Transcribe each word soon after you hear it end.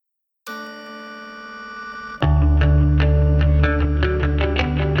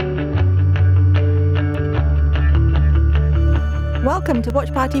welcome to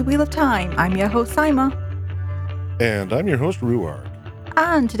Watch Party Wheel of Time. I'm your host, Saima. And I'm your host, Ruarg.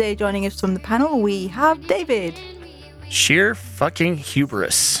 And today joining us from the panel, we have David. Sheer fucking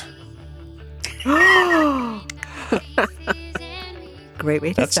hubris. Great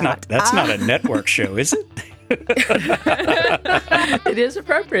way to start. That's not a network show, is it? It is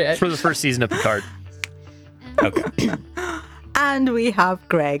appropriate. For the first season of Picard. Okay. And we have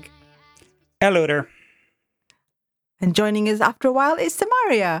Greg. Hello there. And joining us after a while is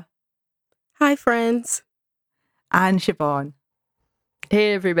Samaria. Hi, friends. And Siobhan.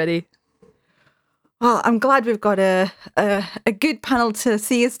 Hey, everybody. Well, I'm glad we've got a good panel to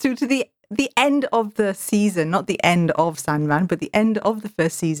see us through to the end of the season. Not the end of Sandman, but the end of the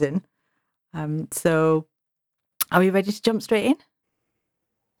first season. So, are we ready to jump straight in?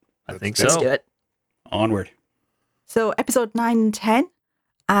 I think Let's so. do it. Onward. So, episode 9 and 10.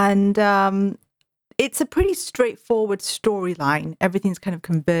 And it's a pretty straightforward storyline. Everything's kind of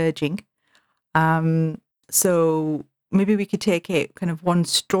converging. So maybe we could take it kind of one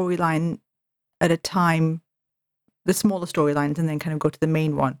storyline at a time, the smaller storylines, and then kind of go to the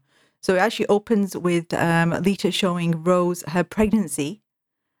main one. So it actually opens with Lita showing Rose her pregnancy,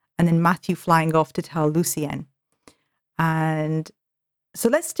 and then Matthew flying off to tell Lucien. And so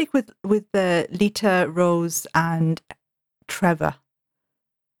let's stick with Lita, Rose, and Trevor.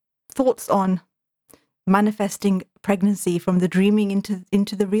 Thoughts on manifesting pregnancy from the dreaming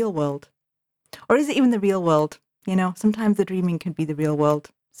into the real world? Or is it even the real world? You know, sometimes the dreaming can be the real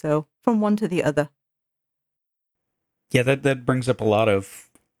world. So from one to the other. Yeah, that brings up a lot of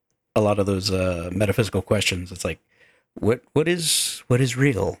those metaphysical questions. It's like, what is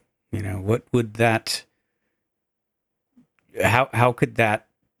real? You know, what would that? How could that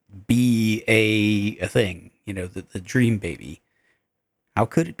be a thing? You know, the dream baby. How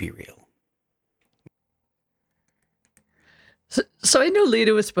could it be real? So I know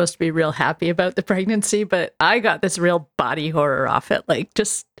Lita was supposed to be real happy about the pregnancy, but I got this real body horror off it. Like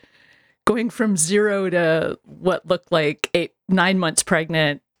just going from 0 to what looked like 9 months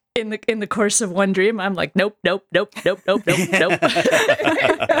pregnant in the course of one dream. I'm like, nope.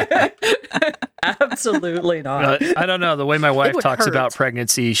 Absolutely not. I don't know. The way my wife would talks hurt. about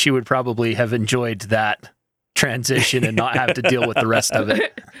pregnancy, she would probably have enjoyed that transition and not have to deal with the rest of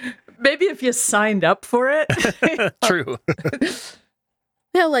it. Maybe if you signed up for it. True.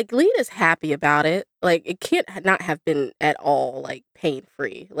 Yeah, like Lita's happy about it. Like it can't not have been at all like pain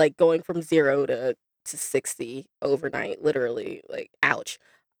free. Like going from 0 to 60 overnight, literally. Like ouch.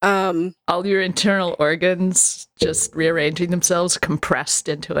 All your internal organs just rearranging themselves, compressed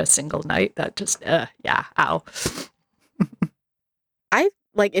into a single night. That just, yeah, ow.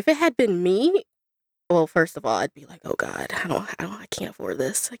 Like if it had been me. Well, first of all, I'd be like, "Oh God, I can't afford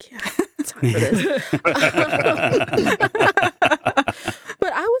this. I can't have time for this."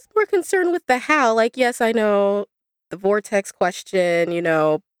 But I was more concerned with the how. Like, yes, I know the vortex question. You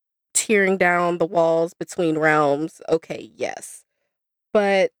know, tearing down the walls between realms. Okay, yes,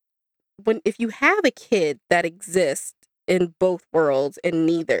 but if you have a kid that exists in both worlds and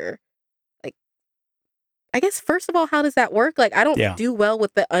neither, like, I guess first of all, how does that work? Like, I don't do well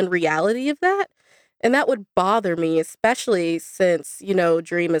with the unreality of that. And that would bother me, especially since, you know,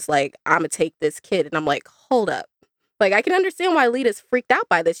 Dream is like, I'm going to take this kid. And I'm like, hold up. Like, I can understand why Lita's freaked out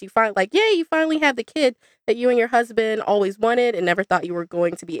by this. You finally have the kid that you and your husband always wanted and never thought you were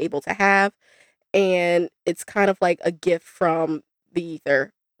going to be able to have. And it's kind of like a gift from the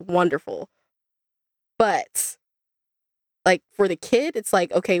ether. Wonderful. But, like, for the kid, it's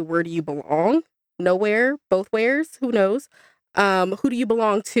like, okay, where do you belong? Nowhere, both wheres, who knows? Who do you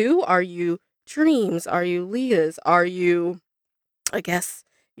belong to? Are you Dreams? Are you Leah's? Are you, I guess,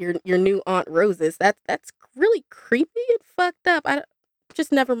 your new Aunt Rose's? That's really creepy and fucked up.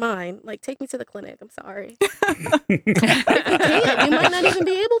 Just never mind. Like, take me to the clinic. I'm sorry. If you can't, you might not even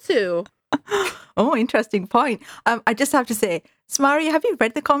be able to. Oh, interesting point. I just have to say, Samaria, have you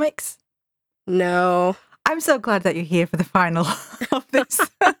read the comics? No. I'm so glad that you're here for the final of this.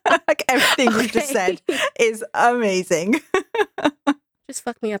 Like everything you just said is amazing. Just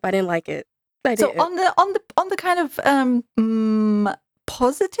fuck me up. I didn't like it. So on the kind of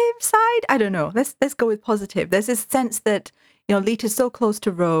positive side, I don't know. Let's go with positive. There's this sense that, you know, Lita's so close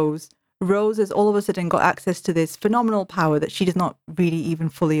to Rose. Rose has all of a sudden got access to this phenomenal power that she is not really even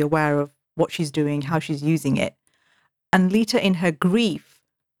fully aware of what she's doing, how she's using it. And Lita, in her grief,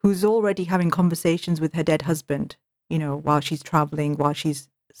 who's already having conversations with her dead husband, you know, while she's traveling, while she's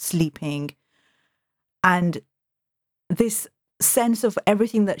sleeping, and this sense of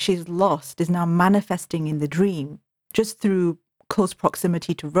everything that she's lost is now manifesting in the dream just through close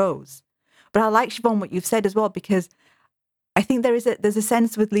proximity to Rose. But I like, Siobhan, what you've said as well, because I I think there's a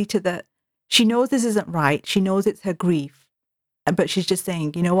sense with Lita that she knows this isn't right. She knows it's her grief, but she's just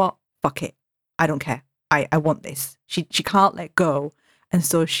saying, you know what? Fuck it. I don't care. I want this. She can't let go. And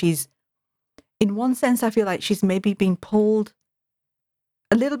so she's, in one sense, I feel like she's maybe being pulled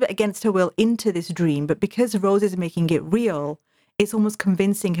a little bit against her will into this dream, but because Rose is making it real, it's almost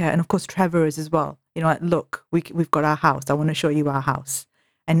convincing her. And of course, Trevor is as well. You know, like, look, we've got our house. I want to show you our house.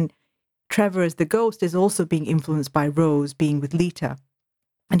 And Trevor, as the ghost, is also being influenced by Rose being with Lita.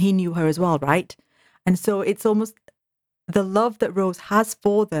 And he knew her as well, right? And so it's almost the love that Rose has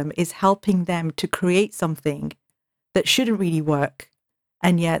for them is helping them to create something that shouldn't really work.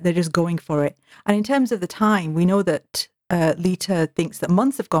 And yet they're just going for it. And in terms of the time, we know that Lita thinks that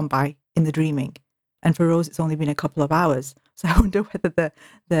months have gone by in the dreaming. And for Rose, it's only been a couple of hours. So I wonder whether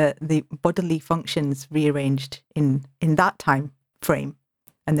the bodily functions rearranged in that time frame.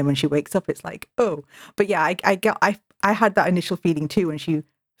 And then when she wakes up, it's like, oh. But yeah, I had that initial feeling too when she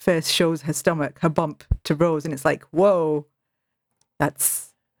first shows her stomach, her bump to Rose. And it's like, whoa,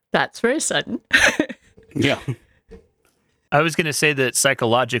 that's very sudden. Yeah. I was going to say that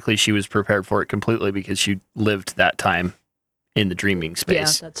psychologically she was prepared for it completely because she lived that time in the dreaming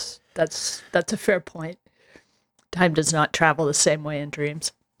space. Yeah, that's a fair point. Time does not travel the same way in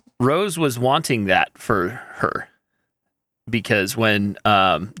dreams. Rose was wanting that for her because when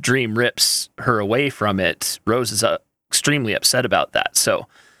Dream rips her away from it, Rose is extremely upset about that. So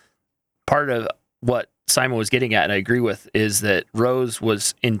part of what Simon was getting at, and I agree with, is that Rose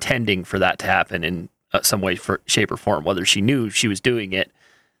was intending for that to happen in some way, shape, or form. Whether she knew she was doing it,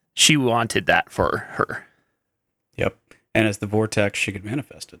 she wanted that for her. Yep. And as the vortex, she could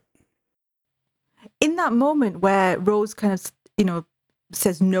manifest it. in that moment where Rose kind of,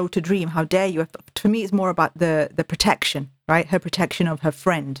 says no to Dream, how dare you? For me, it's more about the protection, right? Her protection of her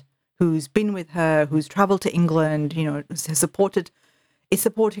friend who's been with her, who's traveled to England, is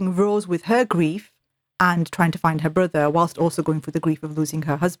supporting Rose with her grief and trying to find her brother whilst also going through the grief of losing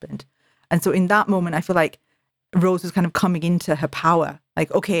her husband. And so in that moment, I feel like Rose was kind of coming into her power.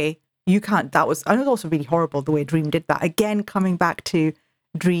 Like, okay, you can't, I know it was also really horrible the way Dream did that. Again, coming back to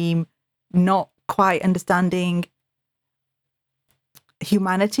Dream not quite understanding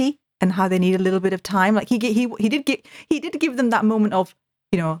humanity and how they need a little bit of time. Like he did give them that moment of,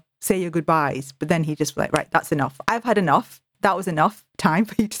 say your goodbyes, but then he just like, right, that's enough. I've had enough. That was enough time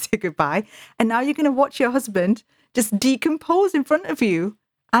for you to say goodbye. And now you're going to watch your husband just decompose in front of you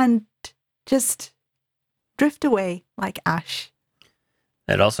and just drift away like ash.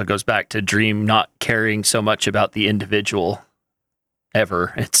 It also goes back to Dream not caring so much about the individual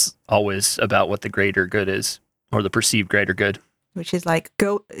ever. It's always about what the greater good is, or the perceived greater good. Which is like,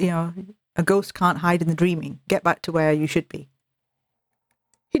 a ghost can't hide in the dreaming. Get back to where you should be.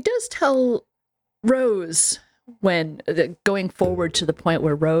 He does tell Rose when going forward to the point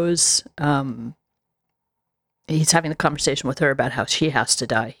where Rose, he's having the conversation with her about how she has to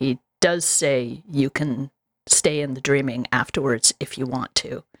die. He does say you can stay in the dreaming afterwards if you want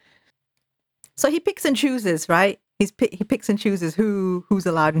to. So he picks and chooses, right? He picks and chooses who's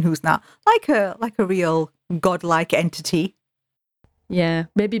allowed and who's not, like a real godlike entity. Yeah,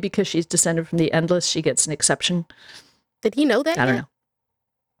 maybe because she's descended from the Endless, she gets an exception. Did he know that? I don't know.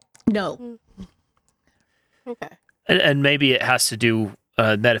 No. Okay. And maybe it has to do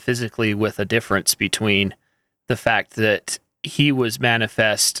metaphysically with a difference between the fact that he was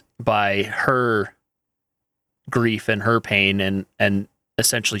manifest by her grief and her pain, and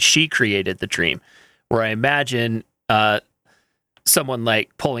essentially she created the dream. Where I imagine someone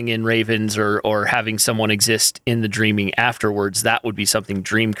like pulling in ravens or having someone exist in the dreaming afterwards, that would be something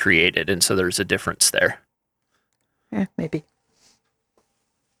Dream created. And so there's a difference there. Yeah, maybe.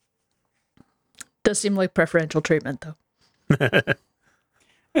 Does seem like preferential treatment, though.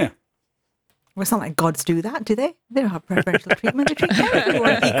 Yeah. Well, it's not like gods do that, do they? They don't have preferential treatment. They treat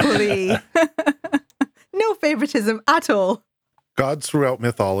everyone equally. No favoritism at all. Gods throughout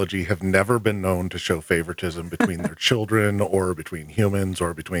mythology have never been known to show favoritism between their children or between humans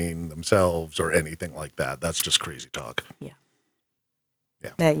or between themselves or anything like that. That's just crazy talk. Yeah.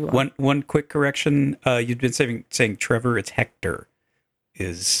 There you are. One quick correction. You've been saying Trevor. It's Hector.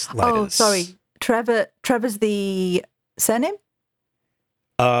 Is Lida's. Oh, sorry. Trevor's the surname?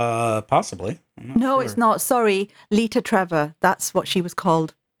 Possibly. No, sure. it's not. Sorry. Lita Trevor. That's what she was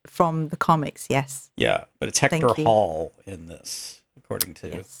called from the comics, yes. Yeah, but it's Hector Thank you. Hall in this, according to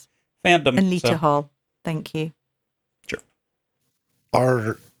Yes. fandom. And Lita so- Hall. Thank you. Sure.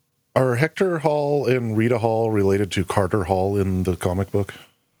 Are Hector Hall and Rita Hall related to Carter Hall in the comic book?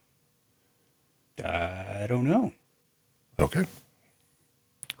 I don't know. Okay.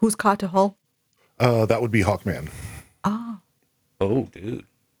 Who's Carter Hall? That would be Hawkman. Ah. Oh, dude.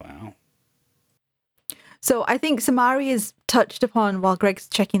 Wow. So I think Samari has touched upon, while Greg's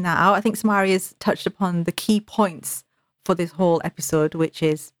checking that out, I think Samari has touched upon the key points for this whole episode, which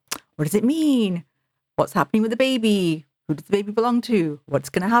is, what does it mean? What's happening with the baby? Who does the baby belong to? What's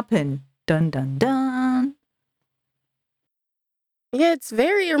going to happen? Dun, dun, dun. Yeah, it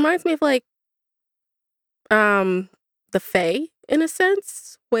reminds me of like the Fae in a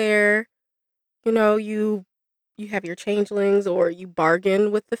sense, where you have your changelings or you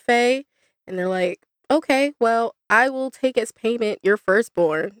bargain with the Fae and they're like, okay, well, I will take as payment your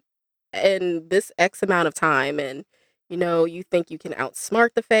firstborn in this X amount of time. And you think you can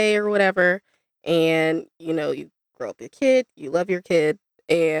outsmart the Fae or whatever, and you grow up your kid, you love your kid,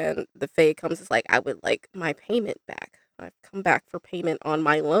 and the Fae comes, it's like, I would like my payment back. I've come back for payment on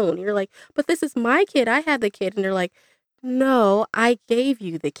my loan. You're like, but this is my kid. I had the kid. And they're like, no, I gave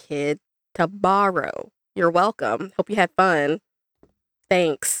you the kid to borrow. You're welcome. Hope you had fun.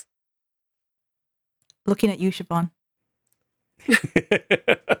 Thanks. Looking at you, Siobhan.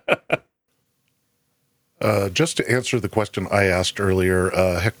 Just to answer the question I asked earlier,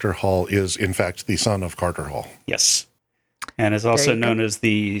 Hector Hall is in fact the son of Carter Hall. Yes. And is also you go. known as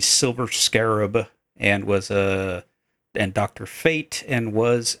the Silver Scarab, and was and Dr. Fate, and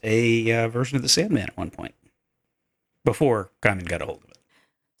was a version of the Sandman at one point, before Gaiman got a hold of it.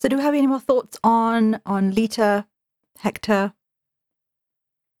 So do we have any more thoughts on Lita, Hector,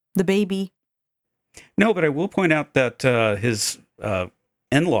 the baby? No, but I will point out that his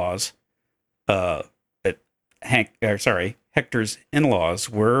in-laws, Hector's in-laws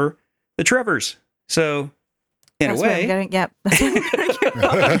were the Trevors. So, in That's a where I'm way, getting, yep. That's where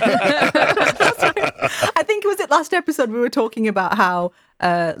I'm getting I think it was last episode we were talking about how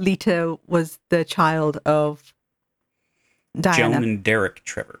Lita was the child of Diana. Joan and Derek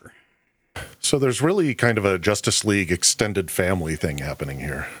Trevor. So there's really kind of a Justice League extended family thing happening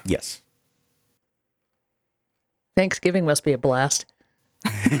here. Yes. Thanksgiving must be a blast.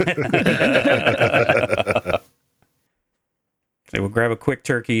 They will grab a quick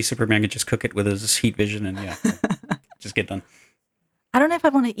turkey. Superman can just cook it with his heat vision, and just get done. I don't know if I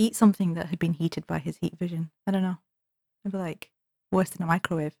want to eat something that had been heated by his heat vision. I don't know. Maybe like worse than a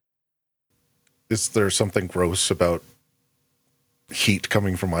microwave. Is there something gross about heat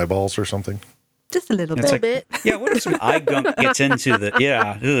coming from eyeballs or something? Just a little It's bit. like- bit. Yeah, what if some eye gunk gets into the...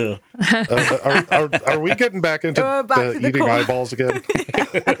 Yeah. Are we getting back into Back to the eating core. eyeballs again?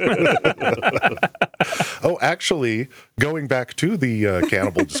 Oh, actually, going back to the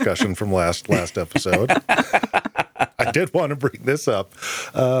cannibal discussion from last episode, I did want to bring this up.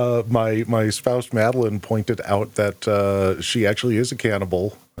 My spouse Madeline pointed out that she actually is a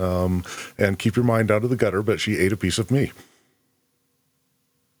cannibal, and keep your mind out of the gutter, but she ate a piece of me.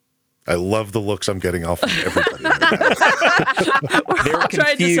 I love the looks I'm getting off of everybody right now. They're I'll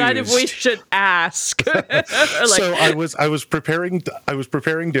try to decide if we confused. should ask. So I was preparing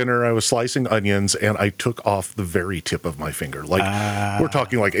dinner. I was slicing onions, and I took off the very tip of my finger. Like we're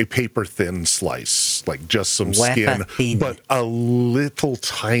talking like a paper thin slice, like just some skin, Wafer-thin. but a little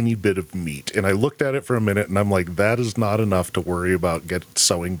tiny bit of meat. And I looked at it for a minute, and I'm like, that is not enough to worry about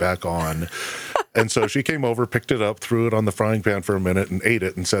sewing back on. And so she came over, picked it up, threw it on the frying pan for a minute, and ate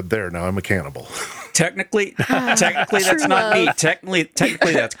it, and said, "There, now I'm a cannibal." Technically, that's True not love. meat.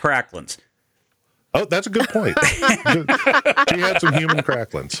 Technically, that's cracklins. Oh, that's a good point. She had some human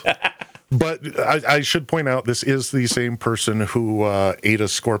cracklins. But I should point out, this is the same person who ate a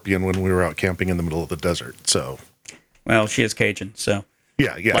scorpion when we were out camping in the middle of the desert. So, Well, she is Cajun, so...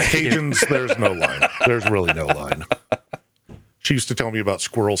 yeah. Cajuns, there's no line. There's really no line. She used to tell me about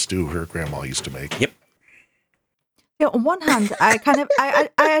squirrel stew her grandma used to make. Yep. Yeah, on one hand, I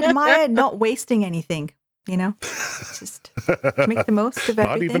admire not wasting anything, just make the most of everything.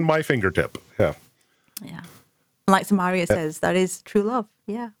 Not even my fingertip. Yeah. Yeah. Like Samaria says, that is true love.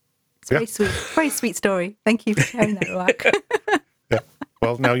 Yeah. It's very sweet. Very sweet story. Thank you for sharing that, Ruak. Yeah.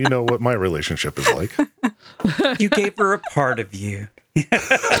 Well, now you know what my relationship is like. You gave her a part of you.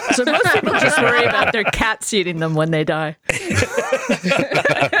 So most people just worry about their cats eating them when they die. Yeah,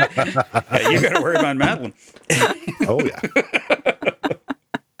 you got to worry about Madeline. Oh, yeah.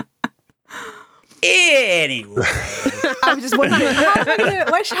 Anyway. I was just wondering,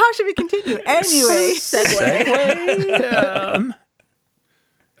 how should we continue? Anyway.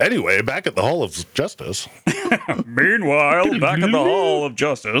 Anyway, back at the Hall of Justice. Meanwhile, back at the Hall of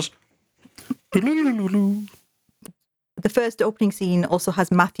Justice. The first opening scene also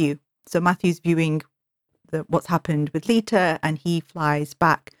has Matthew. So Matthew's viewing what's happened with Lita, and he flies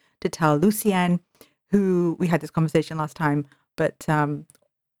back to tell Lucien, who we had this conversation last time, but now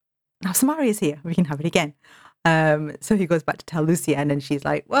Samari is here. We can have it again. So he goes back to tell Lucienne, and she's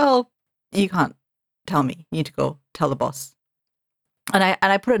like, "Well, you can't tell me. You need to go tell the boss." And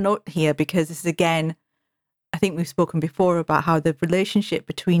I put a note here because this is, again, I think we've spoken before about how the relationship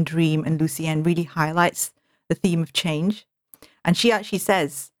between Dream and Lucienne really highlights the theme of change. And she actually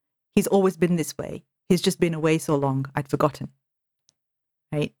says, "He's always been this way. He's just been away so long, I'd forgotten."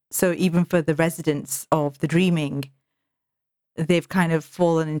 Right? So even for the residents of the Dreaming, they've kind of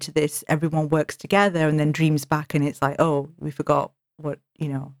fallen into this, everyone works together, and then Dream's back, and it's like, oh, we forgot what,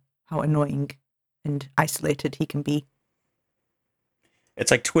 how annoying and isolated he can be.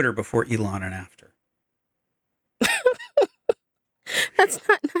 It's like Twitter before Elon and after. That's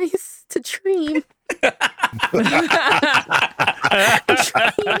not nice to Dream. Dream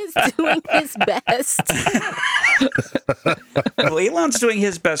is doing his best. Well, Elon's doing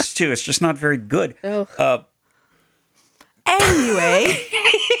his best too. It's just not very good. Oh. Anyway.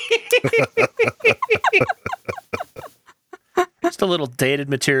 Just a little dated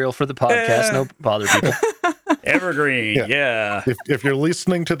material for the podcast. No bother, people. Evergreen, yeah. If you're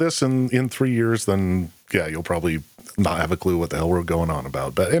listening to this in 3 years, then yeah, you'll probably not have a clue what the hell we're going on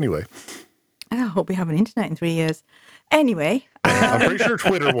about. But anyway, I hope we have an internet in 3 years. Anyway, I'm pretty sure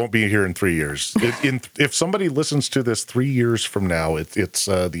Twitter won't be here in 3 years. If somebody listens to this 3 years from now, it's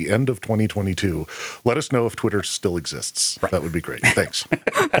the end of 2022. Let us know if Twitter still exists. Right. That would be great. Thanks.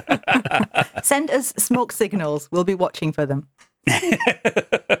 Send us smoke signals. We'll be watching for them.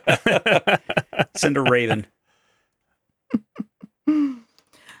 Send a raven.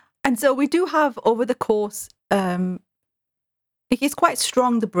 And so we do have, over the course, it's quite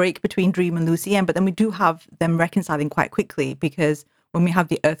strong, the break between Dream and Lucienne, but then we do have them reconciling quite quickly, because when we have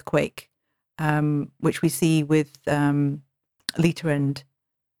the earthquake, which we see with Lita and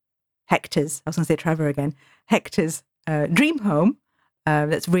Hector's, I was going to say Trevor again, Hector's dream home,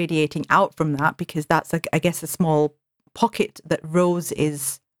 that's radiating out from that, because that's, I guess, a small pocket that Rose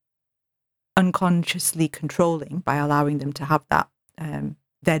is unconsciously controlling by allowing them to have that,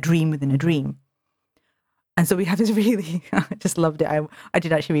 their dream within a dream. And so we have this really, I just loved it. I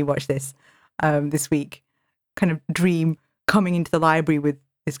did actually rewatch this week, kind of Dream coming into the library with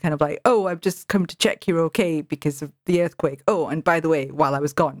this kind of like, oh, I've just come to check you're okay because of the earthquake. Oh, and by the way, while I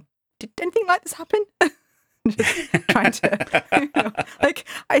was gone, did anything like this happen? Just trying to, like,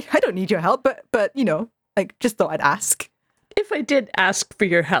 I don't need your help, but like, just thought I'd ask. If I did ask for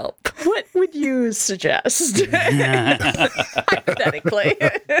your help, what would you suggest? Hypothetically.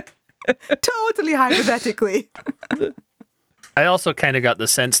 Totally hypothetically. I also kind of got the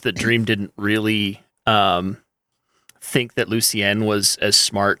sense that Dream didn't really think that Lucienne was as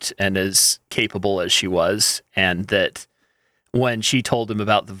smart and as capable as she was, and that when she told him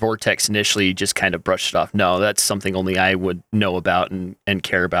about the vortex initially, he just kind of brushed it off. No, that's something only I would know about and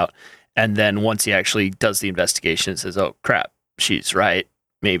care about. And then once he actually does the investigation and says, oh, crap, she's right.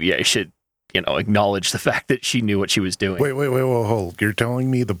 Maybe I should, acknowledge the fact that she knew what she was doing. Wait, hold. You're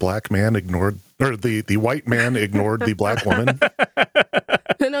telling me the black man ignored, or the white man ignored the black woman?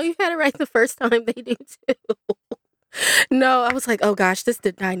 No, you had it right the first time. They do too. No, I was like, oh gosh,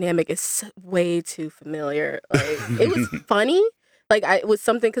 the dynamic is way too familiar. Like, it was funny. Like, it was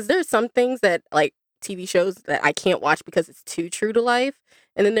something, because there's some things that, like, TV shows that I can't watch because it's too true to life.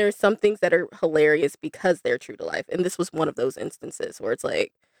 And then there's some things that are hilarious because they're true to life. And this was one of those instances where it's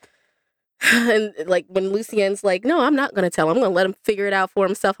like, and like when Lucienne's like, no, I'm not going to tell him. I'm going to let him figure it out for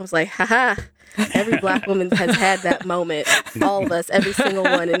himself. I was like, haha, every black woman has had that moment. All of us, every single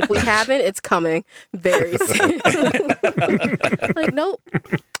one. And if we haven't, it's coming very soon. Like, nope,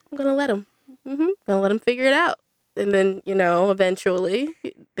 I'm going to let him. Going to let him figure it out. And then, eventually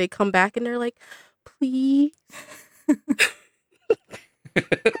they come back and they're like, please.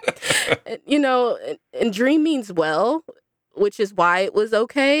 And Dream means well, which is why it was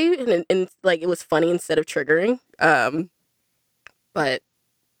okay, and like it was funny instead of triggering. But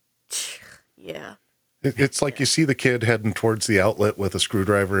yeah, it's like you see the kid heading towards the outlet with a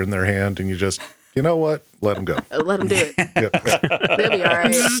screwdriver in their hand, and you just, you know what? Let them go. Let them do it. Yep. They'll be all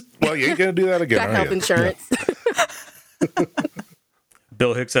right. Well, you ain't gonna do that again. Got health insurance. Yeah.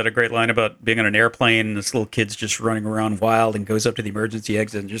 Bill Hicks had a great line about being on an airplane and this little kid's just running around wild and goes up to the emergency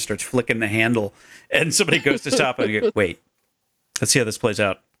exit and just starts flicking the handle. And somebody goes to stop it and you go, wait, let's see how this plays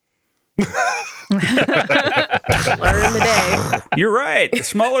out. Learn the day. You're right. The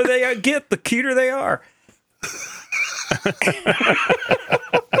smaller they get, the cuter they are.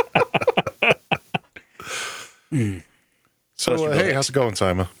 So, hey, how's it going,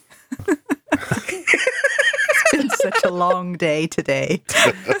 Simon? It's been such a long day today.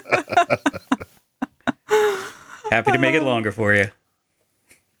 Happy to make it longer for you.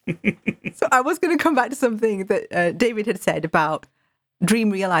 So I was going to come back to something that David had said about Dream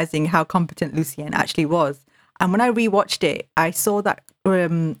realizing how competent Lucien actually was. And when I rewatched it, I saw that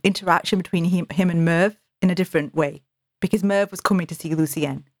interaction between him and Merv in a different way, because Merv was coming to see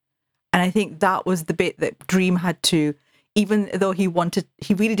Lucien. And I think that was the bit that Dream had to, even though he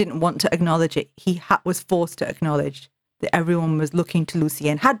really didn't want to acknowledge it, he was forced to acknowledge that everyone was looking to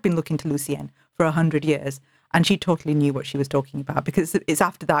Lucien, had been looking to Lucien for 100 years. And she totally knew what she was talking about, because it's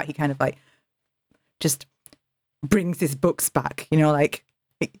after that he kind of like just brings his books back, like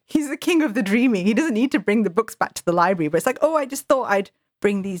he's the king of the dreaming. He doesn't need to bring the books back to the library, but it's like, oh, I just thought I'd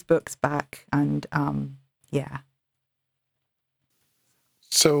bring these books back. And yeah.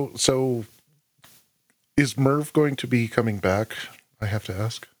 So is Merv going to be coming back? I have to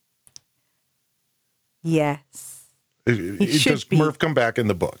ask. Yes. Does Merv come back in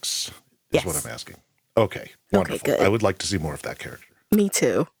the books? Is Yes. what I'm asking. Okay, wonderful. good. I would like to see more of that character. Me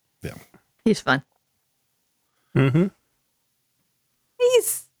too. Yeah. He's fun. Mm-hmm.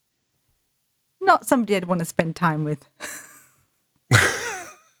 He's not somebody I'd want to spend time with.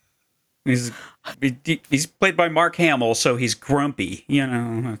 He's played by Mark Hamill, so he's grumpy.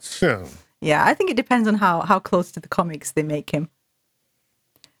 That's... Yeah. Yeah, I think it depends on how close to the comics they make him.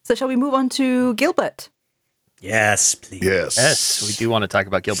 So shall we move on to Gilbert? Yes, please. Yes. Yes, we do want to talk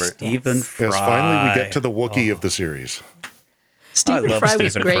about Gilbert. Stephen Fry. Yes, finally we get to the Wookiee of the series. Stephen love Fry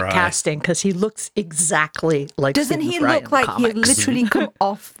was Stephen great Fry. casting because he looks exactly like Doesn't Stephen he Fry look in the like he had comics. literally come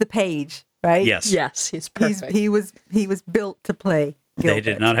off the page, right? Yes. Yes, he's perfect. He was built to play Gilbert. They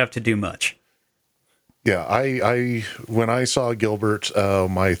did not have to do much. Yeah, I when I saw Gilbert,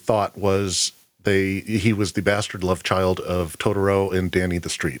 my thought was he was the bastard love child of Totoro and Danny the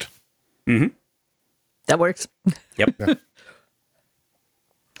Street. Mm-hmm. That works. Yep.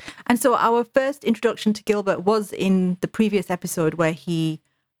 And so our first introduction to Gilbert was in the previous episode, where he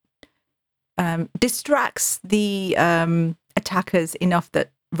distracts the attackers enough that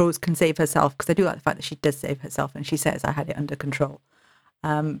Rose can save herself, because I do like the fact that she does save herself and she says, I had it under control.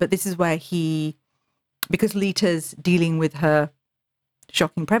 But this is where because Lita's dealing with her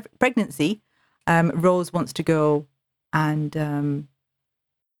shocking pregnancy, Rose wants to go and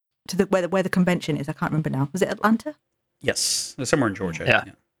to where the convention is. I can't remember now. Was it Atlanta? Yes. Somewhere in Georgia. Yeah.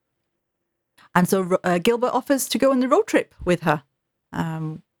 And so Gilbert offers to go on the road trip with her.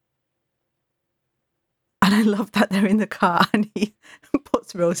 And I love that they're in the car and he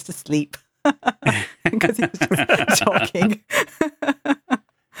puts Rose to sleep because he was talking.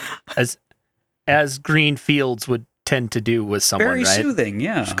 As green fields would tend to do with someone, Very right? soothing,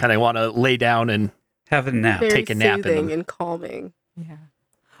 yeah. Just kind of want to lay down and Have a nap. Very take a nap in soothing them. and calming. Yeah.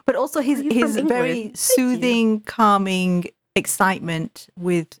 But also his Are you from very England? Thank soothing, calming excitement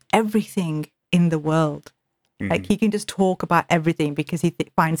with everything in the world. Mhm. Like he can just talk about everything because he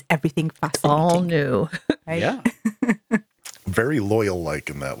finds everything fascinating. All new. Right? Yeah. Very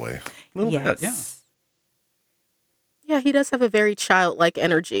loyal-like in that way. A little Yes. bit, yeah. Yeah, he does have a very childlike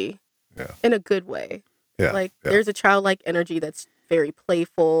energy. Yeah. In a good way. Yeah. Like yeah. there's a childlike energy that's very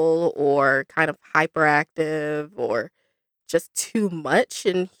playful or kind of hyperactive or just too much,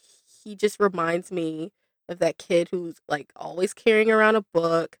 and he just reminds me of that kid who's like always carrying around a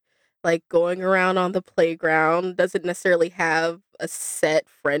book, like going around on the playground, doesn't necessarily have a set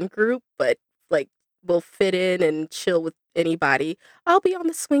friend group, but like will fit in and chill with anybody. I'll be on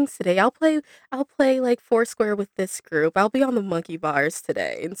the swings today. I'll play like Foursquare with this group. I'll be on the monkey bars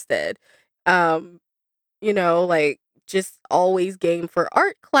today instead. Um like just always game for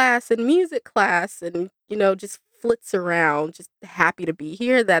art class and music class and, just flits around, just happy to be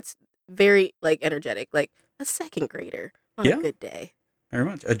here. That's very like energetic, like a second grader on Yeah. a good day. Very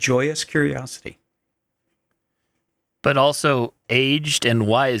much. A joyous curiosity. but also aged and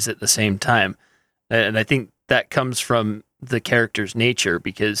wise at the same time. And I think that comes from the character's nature,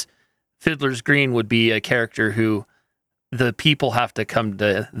 because Fiddler's Green would be a character who the people have to come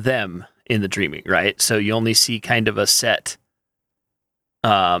to them in the dreaming, right? So you only see kind of a set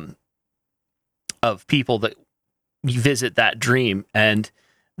of people that you visit that dream, and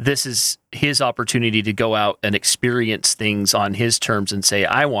this is his opportunity to go out and experience things on his terms and say,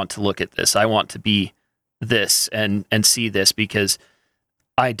 I want to look at this. I want to be this and see this, because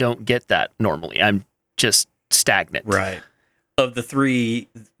I don't get that normally. I'm just stagnant. Right. Of the three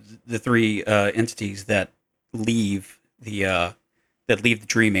entities that leave the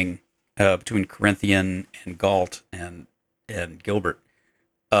dreaming between Corinthian and Galt and Gilbert,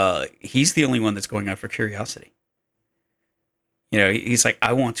 he's the only one that's going out for curiosity. He's like,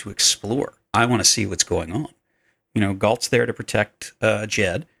 I want to explore. I want to see what's going on. Galt's there to protect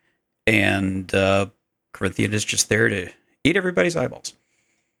Jed, and Corinthian is just there to eat everybody's eyeballs.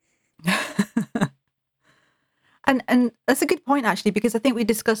 And that's a good point, actually, because I think we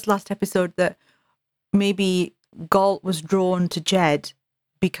discussed last episode that maybe Galt was drawn to Jed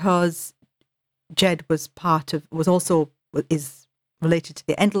because Jed was is related to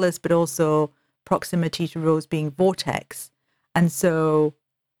the Endless, but also proximity to Rose being Vortex. And so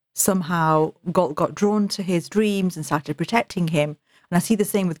somehow Galt got drawn to his dreams and started protecting him. And I see the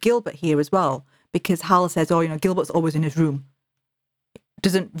same with Gilbert here as well, because Hal says, oh, Gilbert's always in his room.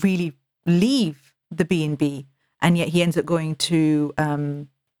 Doesn't really leave the B&B. And yet he ends up going to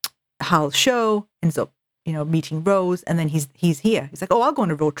Hal's show, ends up, meeting Rose, and then he's here. He's like, oh, I'll go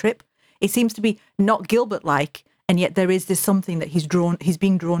on a road trip. It seems to be not Gilbert-like, and yet there is this something that he's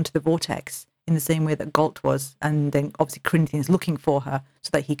being drawn to the vortex in the same way that Galt was, and then obviously Corinthian is looking for her so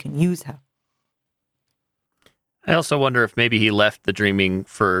that he can use her. I also wonder if maybe he left the dreaming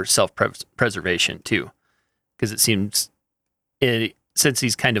for self-preservation too, because it seems, since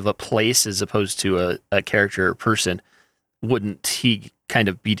he's kind of a place as opposed to a character or person, wouldn't he kind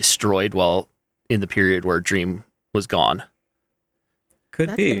of be destroyed while in the period where Dream was gone? Could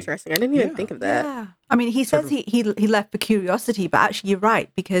That's be interesting. I didn't even think of that. Yeah. I mean, he says he left for curiosity, but actually you're right,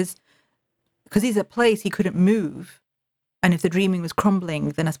 because he's a place he couldn't move. And if the dreaming was crumbling,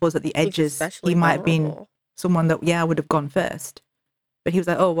 then I suppose at the edges, especially he might have been vulnerable. someone that, would have gone first. But he was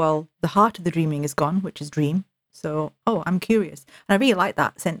like, oh, well, the heart of the dreaming is gone, which is Dream. So, I'm curious. And I really like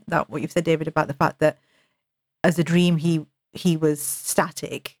that what you've said, David, about the fact that as a Dream, he was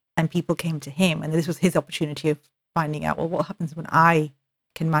static and people came to him. And this was his opportunity of finding out, well, what happens when I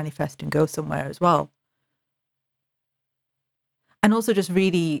can manifest and go somewhere as well. And also just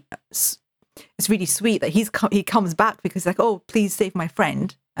really, it's really sweet that he comes back because like, oh, please save my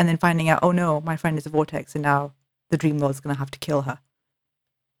friend. And then finding out, oh no, my friend is a vortex and now the Dream Lord's going to have to kill her.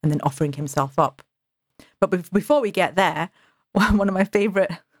 And then offering himself up. But before we get there, one of my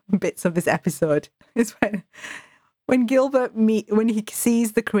favorite bits of this episode is when Gilbert when he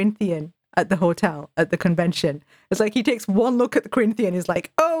sees the Corinthian at the hotel, at the convention. It's like he takes one look at the Corinthian, he's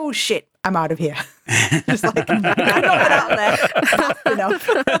like, oh shit, I'm out of here. Just like, I'm not out there fast enough.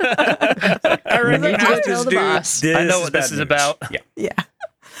 I recognize this dude. I know what this is about. Yeah.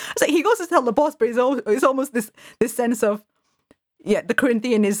 It's like he goes to tell the boss, but it's almost this sense of, the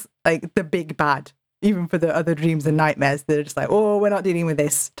Corinthian is like the big bad. Even for the other dreams and nightmares, they're just like, oh, we're not dealing with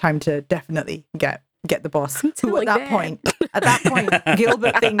this. Time to definitely get the boss. Who at that point,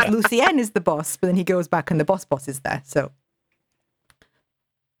 Gilbert thinks Lucienne is the boss, but then he goes back and the boss is there. So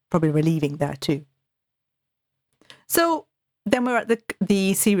probably relieving there too. So then we're at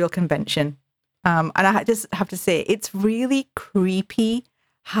the serial convention. And I just have to say, it's really creepy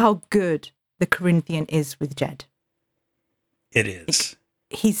how good the Corinthian is with Jed. It is.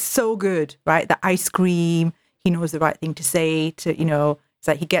 He's so good, right? The ice cream, he knows the right thing to say to, it's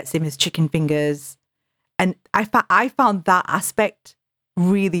like he gets him his chicken fingers. And I found that aspect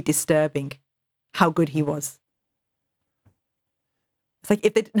really disturbing, how good he was. It's like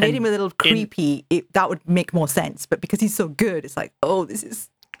if they made him a little creepy, that would make more sense. But because he's so good, it's like, oh, this is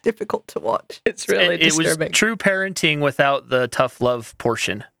difficult to watch. It's really disturbing. It was true parenting without the tough love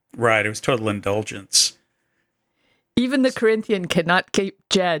portion. Right. It was total indulgence. Even the Corinthian cannot keep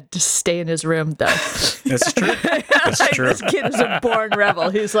Jed to stay in his room, though. That's true. That's true. This kid is a born rebel.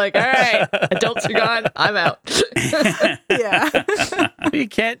 He's like, all right, adults are gone, I'm out. Yeah. You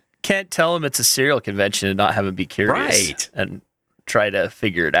can't tell him it's a serial convention and not have him be curious and try to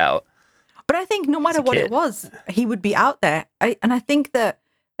figure it out. But I think no matter what it was, he would be out there. And I think that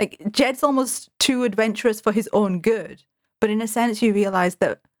like Jed's almost too adventurous for his own good. But in a sense, you realize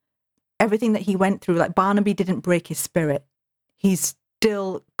that everything that he went through, like Barnaby didn't break his spirit. He's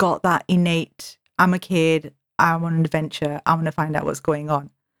still got that innate, I'm a kid, I want an adventure, I want to find out what's going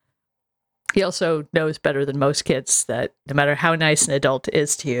on. He also knows better than most kids that no matter how nice an adult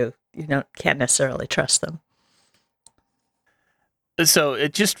is to you, can't necessarily trust them. So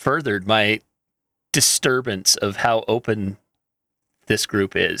it just furthered my disturbance of how open this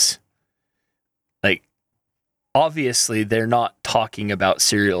group is. Like, obviously, they're not talking about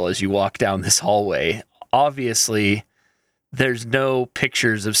cereal as you walk down this hallway. Obviously, there's no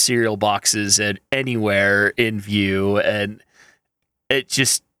pictures of cereal boxes anywhere in view. And it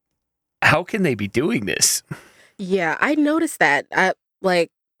just, how can they be doing this? Yeah, I noticed that.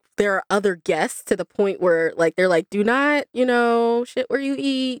 There are other guests to the point where, they're like, do not, shit where you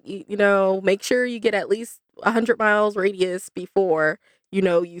eat. Make sure you get at least 100 miles radius before,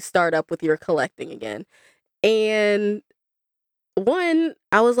 you start up with your collecting again. And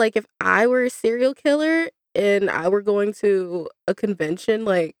I was like, if I were a serial killer and I were going to a convention,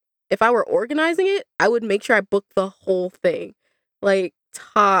 if I were organizing it, I would make sure I booked the whole thing,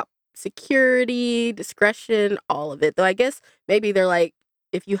 top security, discretion, all of it. Though I guess maybe they're like,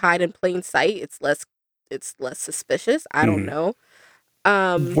 if you hide in plain sight, it's less suspicious. I don't know.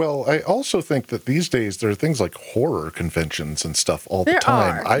 Well, I also think that these days there are things like horror conventions and stuff all the There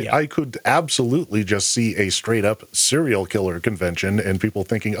time. are. I could absolutely just see a straight up serial killer convention and people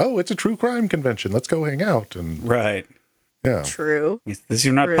thinking, oh, it's a true crime convention. Let's go hang out. And Right. yeah. True. These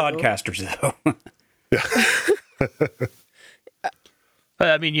are not True. podcasters, though. But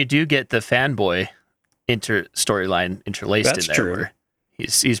I mean, you do get the fanboy storyline interlaced That's in there, true. where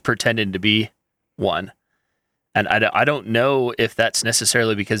he's pretending to be one, and I don't know if that's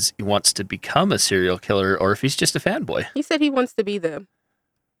necessarily because he wants to become a serial killer or if he's just a fanboy. He said he wants to be them.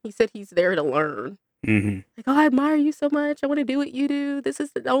 He said he's there to learn. Mm-hmm. Like, oh, I admire you so much. I want to do what you do. This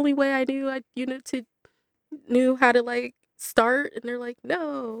is the only way I knew how to like start. And they're like,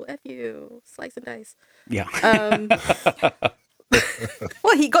 no, F you, slice and dice. Yeah.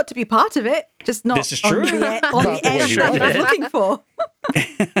 Well, he got to be part of it, just not This is on true. on Not the the way end he that he was wanted it. looking for.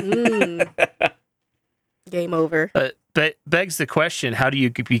 Game over. But begs the question: how do you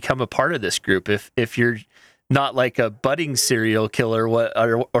become a part of this group if you're not like a budding serial killer? What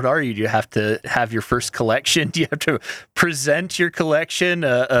are you? Do you have to have your first collection? Do you have to present your collection,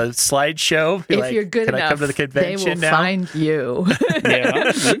 a slideshow? Be If like, you're good can enough, I come to the they convention will now? find you.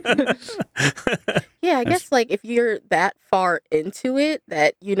 Yeah. Yeah, I guess like if you're that far into it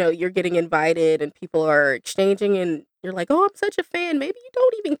that, you're getting invited and people are exchanging and you're like, oh, I'm such a fan. Maybe you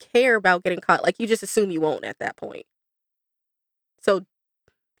don't even care about getting caught. Like you just assume you won't at that point. So,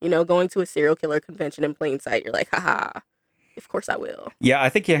 going to a serial killer convention in plain sight, you're like, haha, of course I will. Yeah, I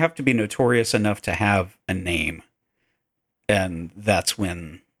think you have to be notorious enough to have a name. And that's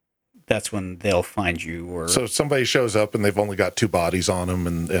when they'll find you. Or So somebody shows up and they've only got 2 bodies on them,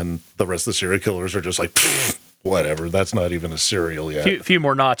 and the rest of the serial killers are just like, whatever. That's not even a serial yet. Few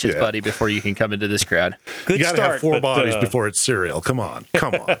more notches, Yeah. buddy, before you can come into this crowd. good You got to start, have 4 but, bodies before it's serial. Come on.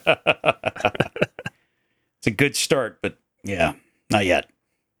 It's a good start, but yeah, not yet.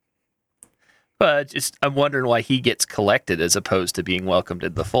 But I'm wondering why he gets collected as opposed to being welcomed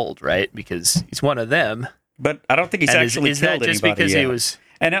in the fold, right? Because he's one of them. But I don't think he's And actually is killed that just anybody because yet. he was?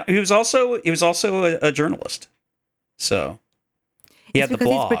 And he was also a journalist. So he It's had the because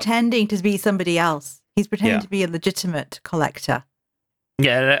blog. he's pretending to be somebody else. He's pretending Yeah. to be a legitimate collector.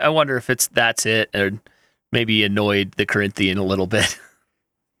 Yeah, and I wonder if that's it, or maybe annoyed the Corinthian a little bit.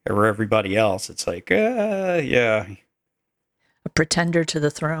 Or everybody else. It's like, yeah. A pretender to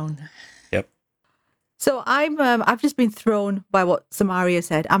the throne. So I've just been thrown by what Samaria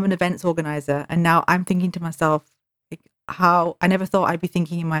said. I'm an events organizer, and now I'm thinking to myself, like, how I never thought I'd be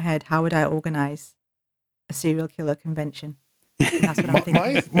thinking in my head, how would I organize a serial killer convention? And that's what I'm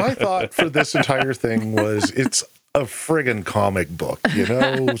thinking. my thought for this entire thing was it's a friggin' comic book.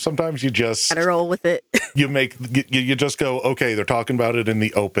 Sometimes you just Gotta roll with it. you just go, okay, they're talking about it in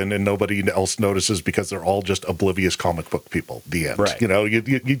the open and nobody else notices because they're all just oblivious comic book people. The end. Right. You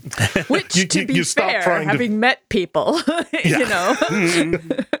Which, to be stop fair, trying to- having met people,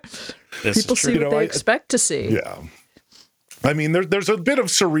 This people is see true. what they expect to see. Yeah. I mean, there's a bit of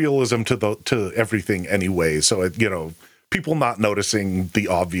surrealism to everything anyway. So, people not noticing the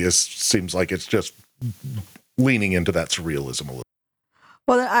obvious seems like it's just leaning into that surrealism a little.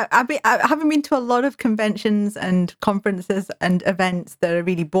 Well, I haven't been to a lot of conventions and conferences and events that are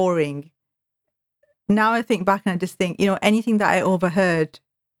really boring. Now I think back and I just think, anything that I overheard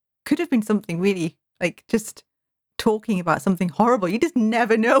could have been something really, like, just talking about something horrible. You just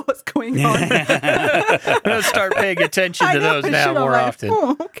never know what's going on. Let's start paying attention I to know, those I now should. I'm more like, often.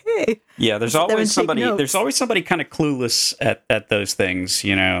 Oh, okay. Yeah, there's Sit there and always take somebody. notes. There's always somebody kind of clueless at those things.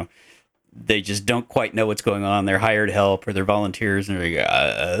 They just don't quite know what's going on. They're hired help or they're volunteers, and they're like,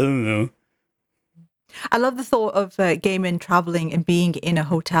 I don't know. I love the thought of Gaiman traveling and being in a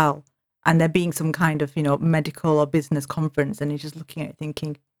hotel and there being some kind of, medical or business conference, and he's just looking at it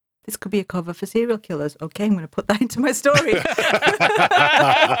thinking, this could be a cover for serial killers. Okay, I'm going to put that into my story.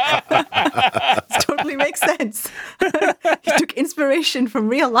 It totally makes sense. He took inspiration from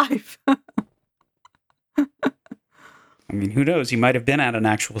real life. I mean, who knows? He might have been at an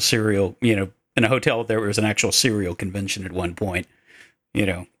actual cereal, in a hotel. There was an actual cereal convention at one point.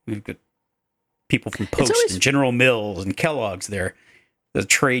 We've got people from Post always- and General Mills and Kellogg's there. The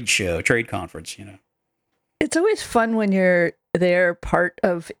trade conference, It's always fun when you're there part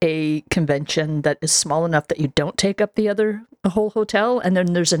of a convention that is small enough that you don't take up the whole hotel, and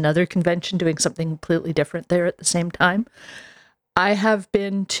then there's another convention doing something completely different there at the same time. I have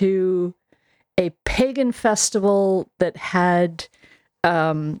been to a pagan festival that had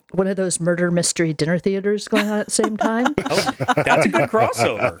one of those murder mystery dinner theaters going on at the same time. Oh, that's a good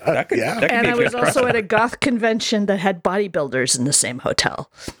crossover. That could And be I a good was also crossover. at a goth convention that had bodybuilders in the same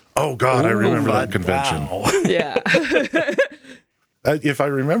hotel. Oh God, I remember Ooh, that convention. wow. Yeah. If I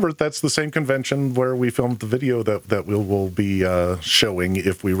remember, that's the same convention where we filmed the video that we will be showing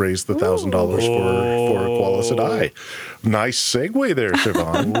if we raise the $1,000 for Qualis Eye. Nice segue there,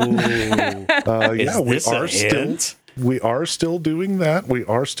 Siobhan. Yeah, we are still doing that. We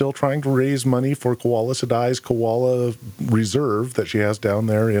are still trying to raise money for Qualis Eye's koala reserve that she has down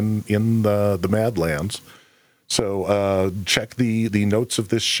there in the Madlands. So check the notes of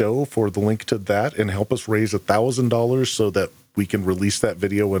this show for the link to that and help us raise $1,000 so that we can release that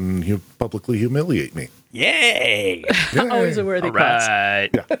video and publicly humiliate me. Yay! Always a worthy All cause. right.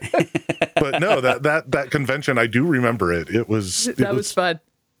 Yeah. But no, that convention, I do remember it. It was fun.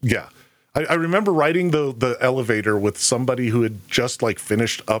 Yeah. I remember riding the elevator with somebody who had just like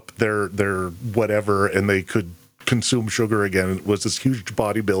finished up their whatever and they could consume sugar again. It was this huge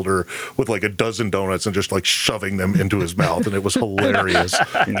bodybuilder with like a dozen donuts and just like shoving them into his mouth, and it was hilarious.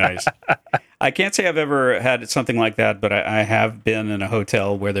 Nice. I can't say I've ever had something like that, but I have been in a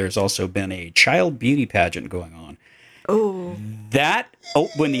hotel where there's also been a child beauty pageant going on. Oh,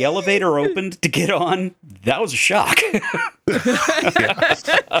 When the elevator opened to get on, that was a shock. Yeah,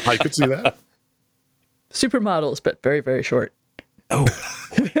 I could see that. Supermodels, but very, very short. Oh,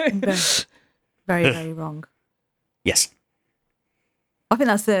 very, very wrong. yes. I think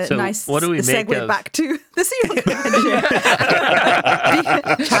that's a So nice what do we make segue of- back to the serial convention.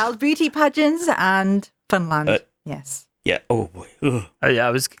 Child beauty pageants and Funland. Yes. Yeah. Oh boy. Ugh. Yeah,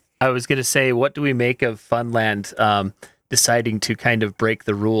 I was gonna say, what do we make of Funland deciding to kind of break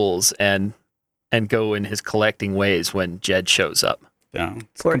the rules and go in his collecting ways when Jed shows up? Yeah.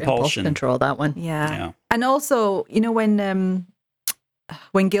 It's For impulse compulsion. control, that one. Yeah. Yeah. And also, you know, when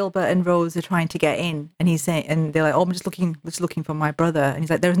Gilbert and Rose are trying to get in, and he's saying, and they're like, "Oh, I'm just looking for my brother," and he's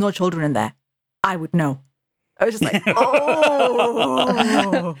like, "There's no children in there. I would know." I was just like,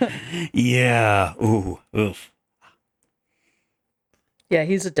 "Oh." Yeah. Ooh. Oof. Yeah,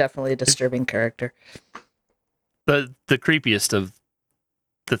 he's definitely a disturbing character. The creepiest of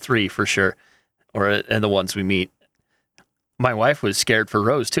the three for sure, and the ones we meet. My wife was scared for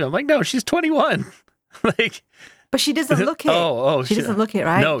Rose too. I'm like, no, she's 21. Like, But she doesn't look it. She doesn't look it,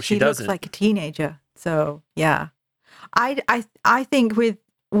 right? No, she doesn't. Looks like a teenager. So yeah, I think with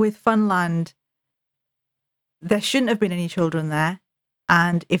Funland, there shouldn't have been any children there,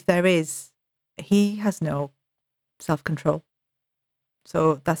 and if there is, he has no self-control.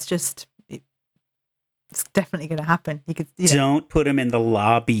 So that's just it's definitely going to happen. You could, Don't put him in the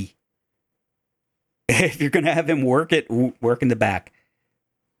lobby. If you're going to have him work in the back.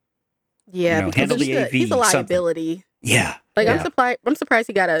 Yeah, You know, because handle the AV, he's a something. liability. Yeah. Like Yeah. I'm surprised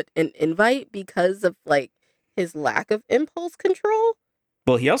he got an invite because of like his lack of impulse control.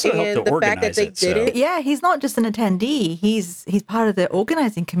 Well, he also helped And to the fact organize that they it. So. didn't- yeah, he's not just an attendee. He's part of the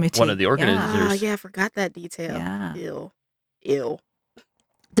organizing committee. One of the organizers. Yeah. Oh yeah, I forgot that detail. Yeah. Ew.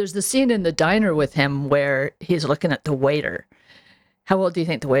 There's the scene in the diner with him where he's looking at the waiter. How old do you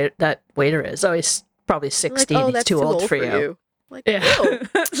think that waiter is? Oh, he's probably 16. Like, oh, he's that's too old for you. Like, Yeah. ew.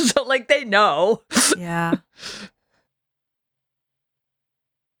 So, like, they know. Yeah.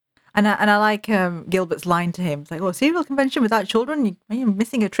 And I like Gilbert's line to him. It's like, "Oh, serial convention without children? Are you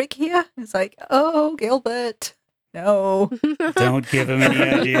missing a trick here?" It's like, "Oh, Gilbert, no." Don't give him any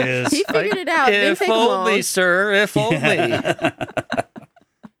ideas. He figured it out. It didn't If take him only, long. sir. If only.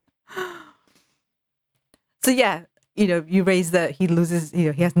 So yeah, you raise that he loses. He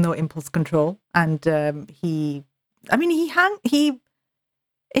has no impulse control, and it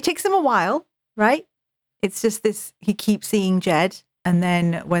takes him a while, right? It's just this. He keeps seeing Jed, and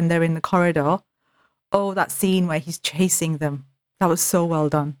then when they're in the corridor, that scene where he's chasing them. That was so well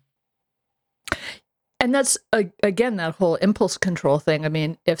done. And that's, again, that whole impulse control thing. I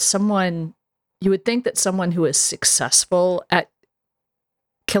mean, you would think that someone who is successful at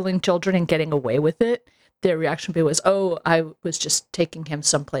killing children and getting away with it, their reaction would be was, "Oh, I was just taking him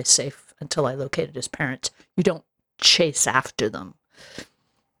someplace safe until I located his parents." You don't chase after them.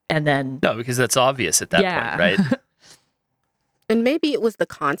 And then, No, because that's obvious at that Yeah. point, right? And maybe it was the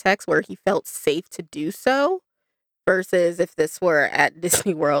context where he felt safe to do so versus if this were at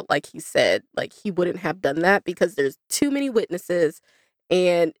Disney World, like he said, like he wouldn't have done that because there's too many witnesses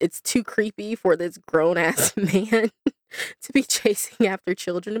and it's too creepy for this grown ass man to be chasing after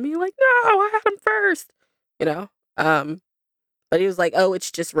children and be like, "No, I had him first," But he was like, "Oh,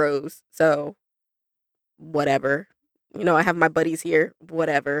 it's just Rose, so whatever. I have my buddies here,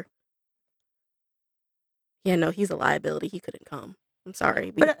 whatever." Yeah, no, he's a liability. He couldn't come. I'm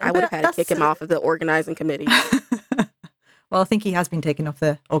sorry. But- I would have but had to kick that's- him off of the organizing committee. Well, I think he has been taken off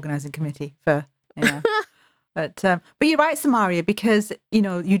the organising committee for, but you're right, Samaria, because,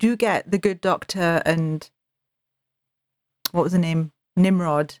 you do get the good doctor and, what was the name?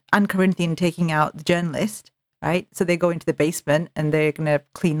 Nimrod and Corinthian taking out the journalist, right? So they go into the basement and they're going to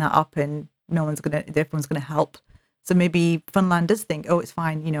clean that up and everyone's going to help. So maybe Funland does think, oh, it's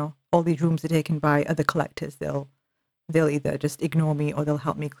fine, all these rooms are taken by other collectors. They'll either just ignore me or they'll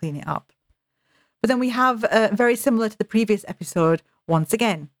help me clean it up. But then we have, very similar to the previous episode, once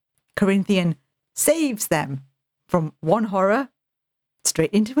again, Corinthian saves them from one horror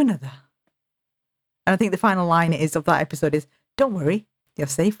straight into another. And I think the final line of that episode is, don't worry, you're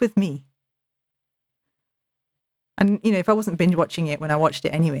safe with me. And, if I wasn't binge watching it when I watched it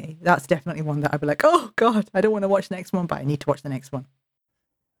anyway, that's definitely one that I'd be like, oh, God, I don't want to watch the next one, but I need to watch the next one.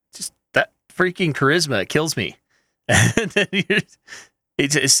 Just that freaking charisma kills me.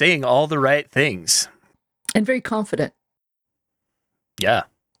 It's saying all the right things. And very confident. Yeah.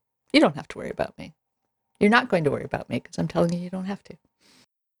 You don't have to worry about me. You're not going to worry about me because I'm telling you don't have to.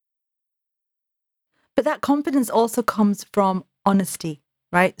 But that confidence also comes from honesty,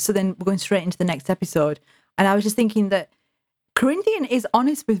 right? So then we're going straight into the next episode. And I was just thinking that Corinthian is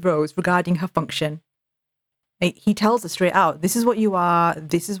honest with Rose regarding her function. He tells her straight out, this is what you are,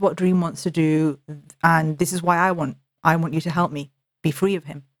 this is what Dream wants to do, and this is why I want you to help me be free of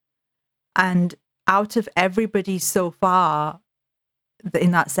him. And out of everybody so far,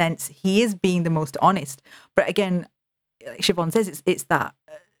 in that sense, he is being the most honest. But again, like Siobhan says, it's that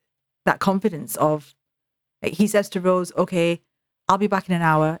confidence of, he says to Rose, okay, I'll be back in an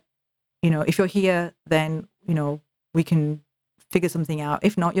hour. If you're here, then, we can figure something out.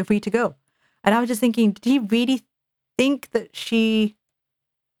 If not, you're free to go. And I was just thinking, did he really think that she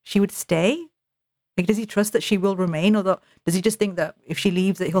would stay? Like, does he trust that she will remain? Or does he just think that if she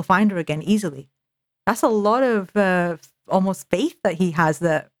leaves, that he'll find her again easily? That's a lot of almost faith that he has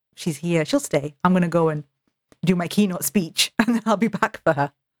that she's here. She'll stay. I'm going to go and do my keynote speech and then I'll be back for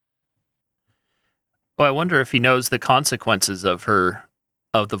her. Well, I wonder if he knows the consequences of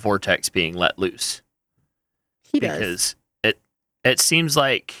the vortex being let loose. He does. Because it seems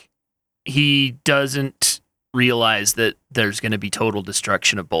like he doesn't realize that there's going to be total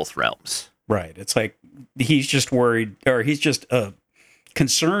destruction of both realms. Right. It's like he's just worried, or he's just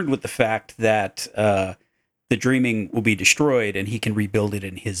concerned with the fact that the dreaming will be destroyed and he can rebuild it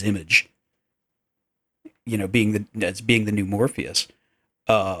in his image. Being the new Morpheus.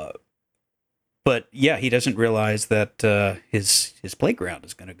 But yeah, he doesn't realize that his playground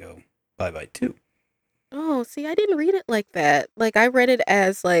is going to go bye-bye too. Oh, see, I didn't read it like that. Like, I read it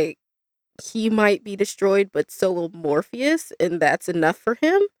as, like, he might be destroyed, but so will Morpheus, and that's enough for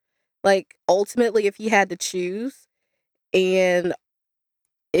him. Like, ultimately, if he had to choose, and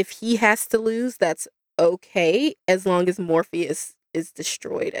if he has to lose, that's okay, as long as Morpheus is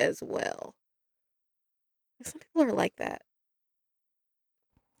destroyed as well. Some people are like that.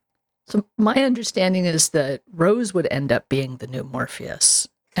 So my understanding is that Rose would end up being the new Morpheus,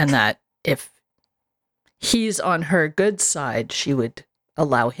 and that if he's on her good side, she would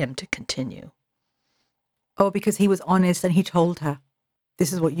allow him to continue. Oh, because he was honest and he told her,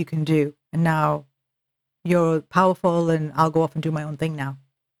 this is what you can do. And now you're powerful and I'll go off and do my own thing now.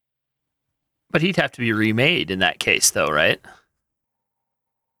 But he'd have to be remade in that case, though, right?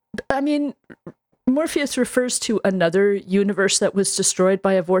 I mean, Morpheus refers to another universe that was destroyed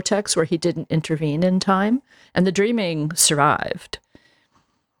by a vortex where he didn't intervene in time, and the dreaming survived.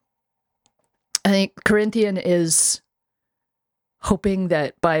 I think Corinthian is hoping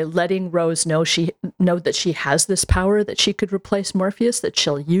that by letting Rose know that she has this power, that she could replace Morpheus, that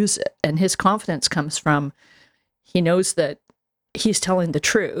she'll use it. And his confidence comes from, he knows that he's telling the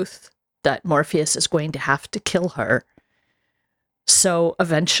truth, that Morpheus is going to have to kill her. So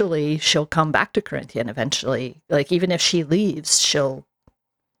eventually she'll come back to Corinthian. Eventually, like, even if she leaves, she'll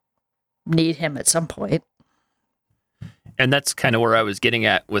need him at some point. And that's kind of where I was getting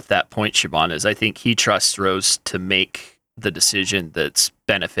at with that point, Siobhan, is I think he trusts Rose to make the decision that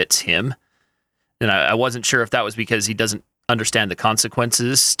benefits him. And I wasn't sure if that was because he doesn't understand the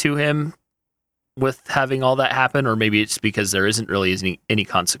consequences to him with having all that happen, or maybe it's because there isn't really any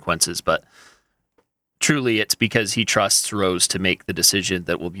consequences, but truly it's because he trusts Rose to make the decision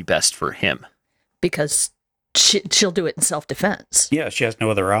that will be best for him. Because she'll do it in self-defense. Yeah, she has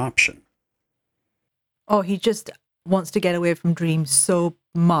no other option. Oh, he just wants to get away from Dream so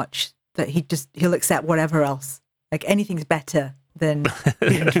much that he'll accept whatever else. Like, anything's better than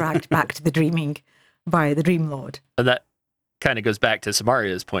being dragged back to the dreaming by the Dream Lord. And that kind of goes back to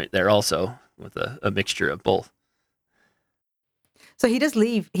Samaria's point there also, with a mixture of both. So he does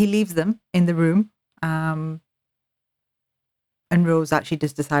leave. He leaves them in the room. And Rose actually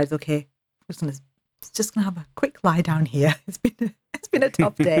just decides, okay, just gonna have a quick lie down here. It's been a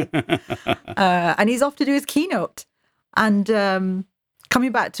tough day. And he's off to do his keynote. And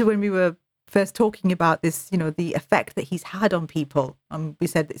coming back to when we were first talking about this, the effect that he's had on people, we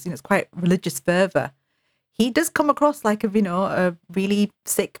said that it's quite religious fervor. He does come across like a really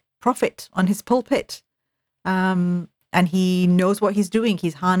sick prophet on his pulpit. And he knows what he's doing.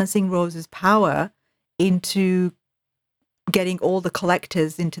 He's harnessing Rose's power into getting all the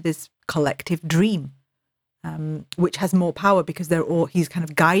collectors into this collective dream, which has more power because he's kind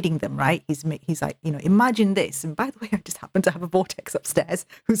of guiding them, right? He's like, imagine this. And by the way, I just happen to have a vortex upstairs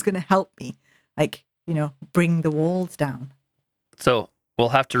who's going to help me, bring the walls down. So we'll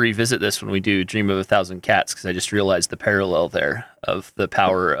have to revisit this when we do Dream of a Thousand Cats, because I just realized the parallel there of the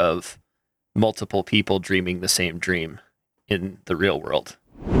power of multiple people dreaming the same dream in the real world.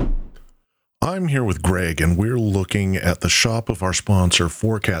 I'm here with Greg, and we're looking at the shop of our sponsor,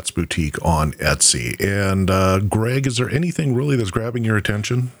 Four Cats Boutique, on Etsy. And Greg, is there anything really that's grabbing your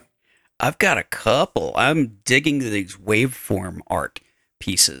attention? I've got a couple. I'm digging these waveform art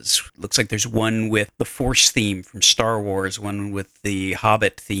pieces. Looks like there's one with the Force theme from Star Wars, one with the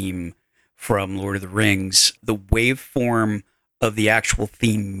Hobbit theme from Lord of the Rings. The waveform of the actual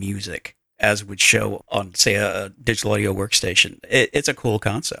theme music, as would show on, say, a digital audio workstation. It's a cool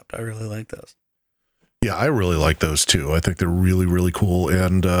concept. I really like those. Yeah, I really like those too. I think they're really, really cool.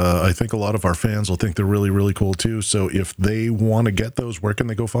 And I think a lot of our fans will think they're really, really cool too. So if they want to get those, where can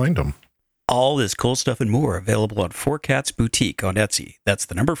they go find them? All this cool stuff and more available on 4 Cats Boutique on Etsy. That's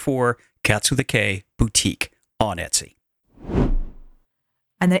the number 4, Cats with a K, Boutique on Etsy.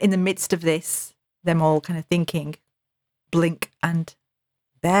 And then in the midst of this, them all kind of thinking, blink, and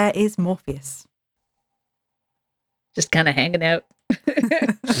there is Morpheus. Just kind of hanging out.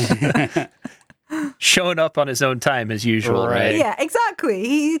 Showing up on his own time as usual, right? Yeah, exactly.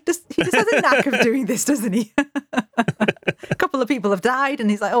 He just has a knack of doing this, doesn't he? A couple of people have died, and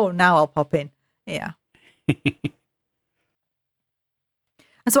he's like, "Oh, now I'll pop in." Yeah. And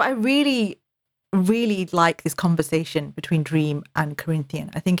so I really, really like this conversation between Dream and Corinthian.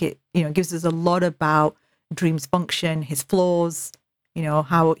 I think it, gives us a lot about Dream's function, his flaws.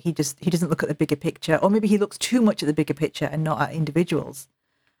 How he doesn't look at the bigger picture, or maybe he looks too much at the bigger picture and not at individuals.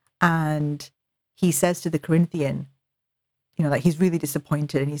 And he says to the Corinthian, like he's really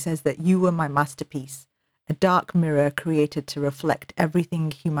disappointed. And he says that you were my masterpiece, a dark mirror created to reflect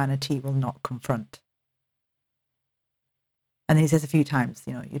everything humanity will not confront. And then he says a few times,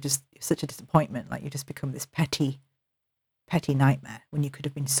 you're such a disappointment. Like you just become this petty nightmare when you could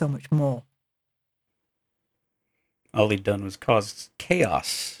have been so much more. All he'd done was cause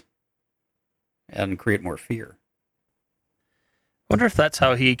chaos and create more fear. Wonder if that's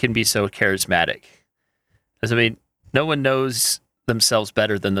how he can be so charismatic. Because, no one knows themselves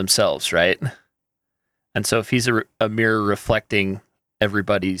better than themselves, right? And so if he's a mirror reflecting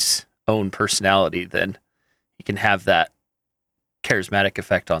everybody's own personality, then he can have that charismatic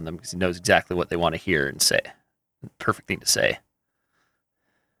effect on them because he knows exactly what they want to hear and say. Perfect thing to say.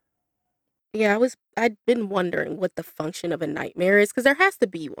 Yeah, I'd been wondering what the function of a nightmare is, because there has to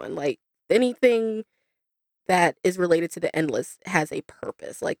be one. Like anything that is related to the endless has a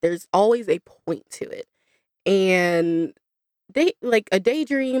purpose. Like there's always a point to it. And like a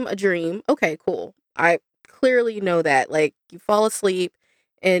daydream, a dream. Okay, cool. I clearly know that. Like you fall asleep,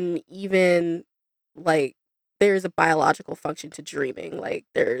 and even like there's a biological function to dreaming. Like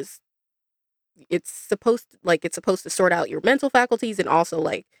it's supposed to sort out your mental faculties, and also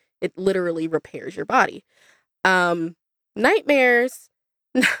like it literally repairs your body. Nightmares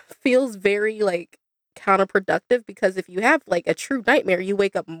feels very like counterproductive, because if you have like a true nightmare, you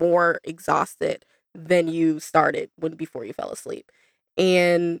wake up more exhausted than you started before you fell asleep.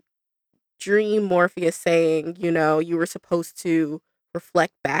 And Dream Morpheus saying, you were supposed to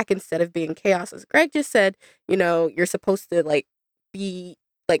reflect back instead of being chaos. As Greg just said, you're supposed to like be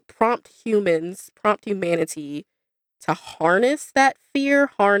like prompt humanity to harness that fear,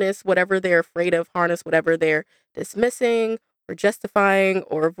 harness whatever they're afraid of, harness whatever they're dismissing or justifying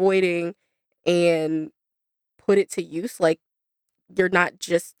or avoiding, and put it to use. Like you're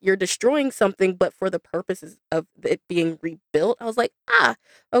destroying something, but for the purposes of it being rebuilt. I was like,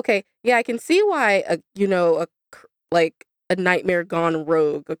 okay, yeah, I can see why a nightmare gone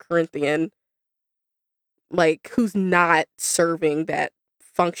rogue, a Corinthian, like who's not serving that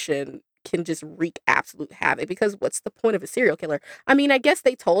function, can just wreak absolute havoc. Because what's the point of a serial killer? I guess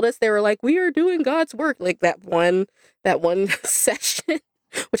they told us, they were like, we are doing God's work, like that one session,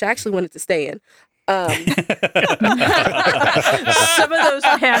 which I actually wanted to stay in. Um, Some of those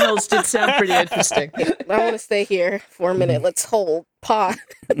panels did sound pretty interesting. I want to stay here for a minute. Let's hold pause.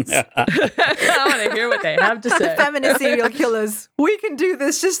 I want to hear what they have to The say. feminist serial killers. We can do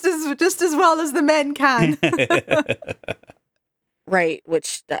this just as well as the men can. Right,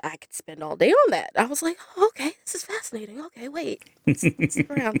 which I could spend all day on that. I was like, oh, okay, this is fascinating. Okay, wait. Let's stick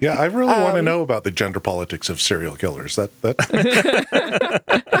around. Yeah, I really want to know about the gender politics of serial killers. That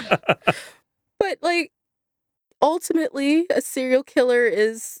But like ultimately a serial killer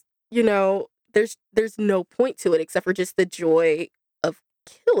is, there's no point to it except for just the joy of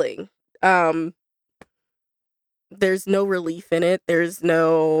killing. There's no relief in it. There's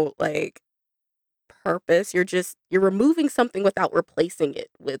no like purpose. You're removing something without replacing it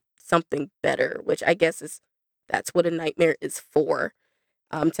with something better, which I guess that's what a nightmare is for.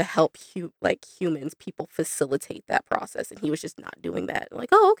 To help humans, people facilitate that process, and he was just not doing that. Like,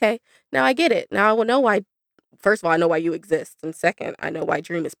 oh, okay, now I get it. Now I know why. First of all, I know why you exist, and second, I know why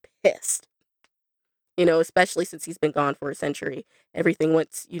Dream is pissed. Especially since he's been gone for a century, everything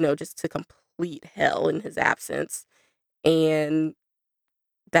went, just to complete hell in his absence, and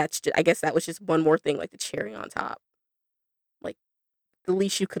I guess that was just one more thing, like the cherry on top. Like, the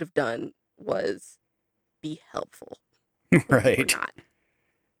least you could have done was be helpful, Right. or not.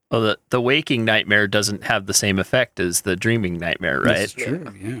 Well, the waking nightmare doesn't have the same effect as the dreaming nightmare, right? That's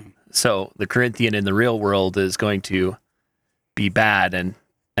true, yeah. So the Corinthian in the real world is going to be bad and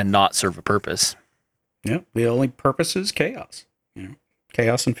not serve a purpose. Yeah, the only purpose is chaos.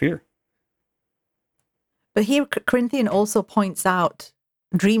 Chaos and fear. But here, Corinthian also points out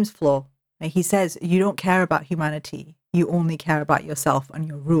Dream's flaw. He says, you don't care about humanity. You only care about yourself and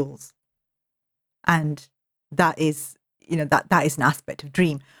your rules. And that is, that is an aspect of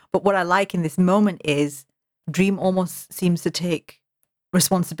Dream. But what I like in this moment is Dream almost seems to take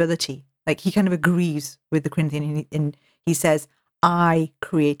responsibility. Like he kind of agrees with the Corinthian and he says, I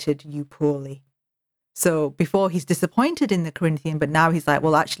created you poorly. So before he's disappointed in the Corinthian, but now he's like,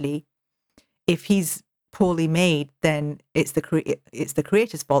 well, actually, if he's poorly made, then it's the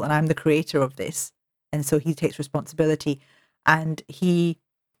creator's fault, and I'm the creator of this. And so he takes responsibility, and he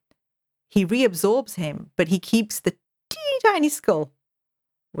reabsorbs him, but he keeps the teeny tiny skull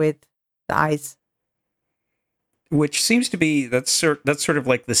with the eyes. Which seems to be that's sort of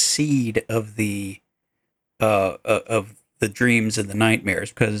like the seed of the dreams and the nightmares,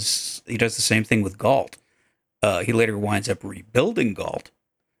 because he does the same thing with Galt. He later winds up rebuilding Galt,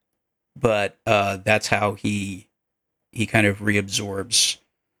 but that's how he kind of reabsorbs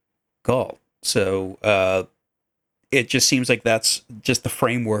Galt. So it just seems like that's just the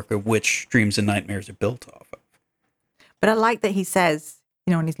framework of which dreams and nightmares are built off of. But I like that he says,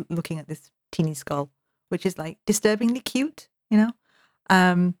 when he's looking at this teeny skull, which is like disturbingly cute, he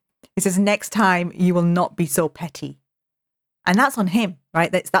says, next time you will not be so petty. And that's on him,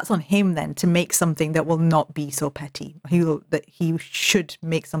 right? That's on him then to make something that will not be so petty. That he should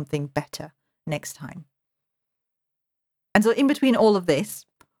make something better next time. And so in between all of this,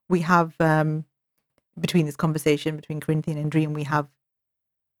 we have, between this conversation between Corinthian and Dream, we have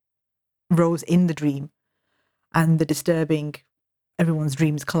Rose in the dream and the disturbing everyone's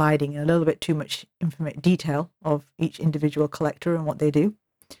dreams colliding and a little bit too much detail of each individual collector and what they do.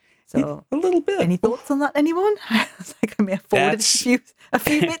 So a little bit. Any thoughts on that, anyone? It's like I may have forwarded a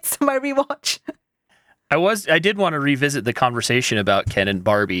few bits to my rewatch. I did want to revisit the conversation about Ken and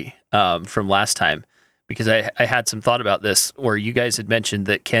Barbie from last time, because I had some thought about this, where you guys had mentioned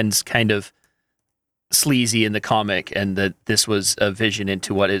that Ken's kind of sleazy in the comic and that this was a vision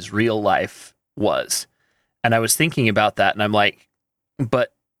into what his real life was. And I was thinking about that, and I'm like,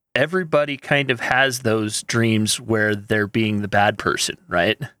 but everybody kind of has those dreams where they're being the bad person,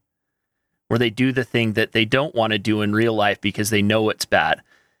 right? Where they do the thing that they don't want to do in real life because they know it's bad.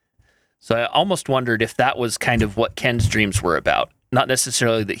 So I almost wondered if that was kind of what Ken's dreams were about. Not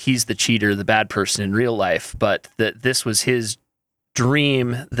necessarily that he's the cheater, the bad person in real life, but that this was his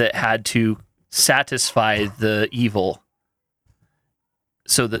dream that had to satisfy the evil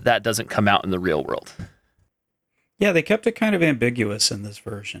so that doesn't come out in the real world. Yeah, they kept it kind of ambiguous in this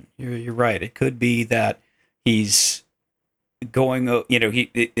version. You're right. It could be that he's going,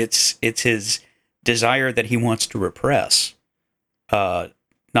 it's his desire that he wants to repress,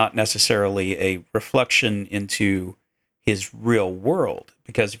 not necessarily a reflection into his real world.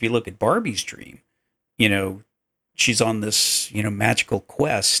 Because if you look at Barbie's dream, she's on this, magical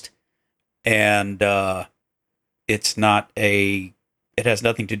quest, and it has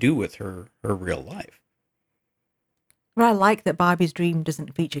nothing to do with her real life. But I like that Barbie's dream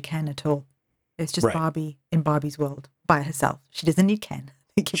doesn't feature Ken at all. It's just Right. Barbie in Barbie's world by herself. She doesn't need Ken.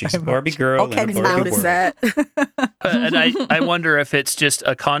 Thank you She's a very Barbie much. girl Okay, in a now Barbie it's world. that. And I wonder if it's just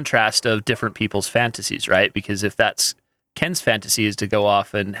a contrast of different people's fantasies, right? Because if that's Ken's fantasy is to go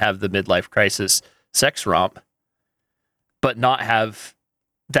off and have the midlife crisis sex romp, but not have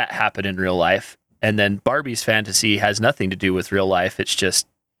that happen in real life. And then Barbie's fantasy has nothing to do with real life. It's just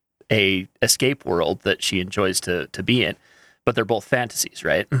a escape world that she enjoys to be in. But they're both fantasies,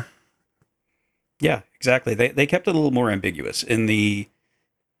 right? Yeah, exactly. They kept it a little more ambiguous.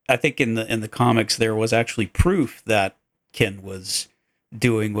 I think in the comics there was actually proof that Ken was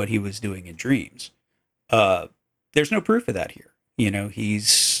doing what he was doing in dreams. There's no proof of that here. You know,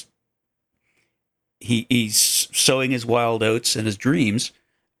 he's sowing his wild oats in his dreams,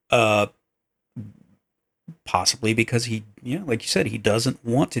 possibly because he, like you said, he doesn't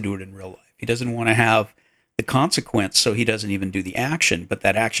want to do it in real life. He doesn't want to have the consequence, so he doesn't even do the action. But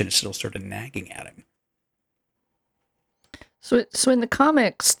that action is still sort of nagging at him. So in the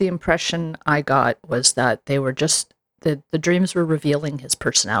comics, the impression I got was that they were just the dreams were revealing his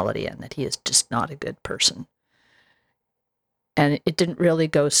personality and that he is just not a good person. And it didn't really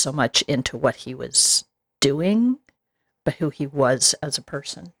go so much into what he was doing, but who he was as a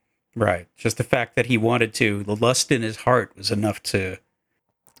person. Right. Just the fact that he wanted to, the lust in his heart was enough to.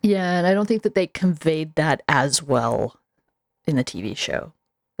 Yeah, and I don't think that they conveyed that as well in the TV show,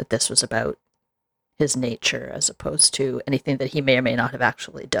 that this was about his nature as opposed to anything that he may or may not have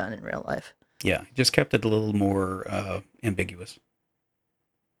actually done in real life. Yeah, just kept it a little more ambiguous.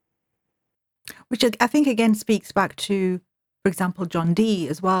 Which I think again speaks back to, for example, John Dee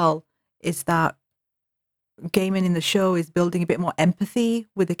as well, is that Gaiman in the show is building a bit more empathy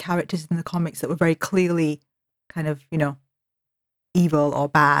with the characters in the comics that were very clearly kind of, evil or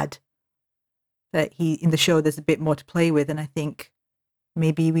bad. That in the show there's a bit more to play with, and I think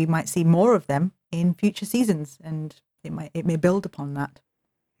maybe we might see more of them in future seasons, and it may build upon that.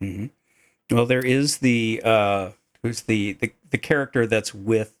 Mm-hmm. Well, there is the who's the character that's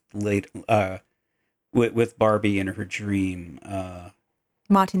with with Barbie in her dream.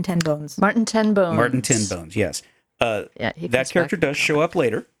 Martin Tenbones. Martin Tenbones. Martin Tenbones, yes. Yeah, that character does show up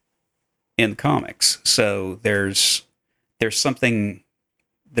later in the comics, so there's something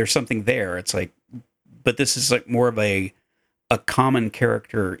there. It's like, but this is like more of a common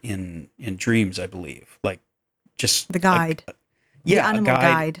character in dreams, I believe. Like just the guide. The animal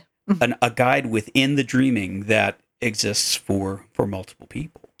guide. A guide within the dreaming that exists for multiple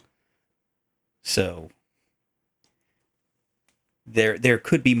people. So there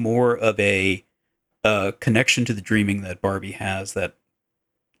could be more of a connection to the dreaming that Barbie has that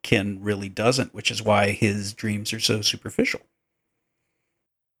Ken really doesn't, which is why his dreams are so superficial.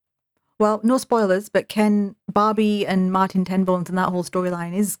 Well, no spoilers, but Barbie and Martin Tenbones and that whole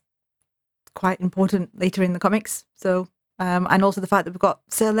storyline is quite important later in the comics. So, and also the fact that we've got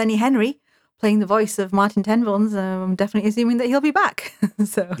Sir Lenny Henry playing the voice of Martin Tenbones, I'm definitely assuming that he'll be back.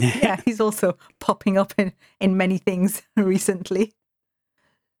 So, yeah, he's also popping up in many things recently.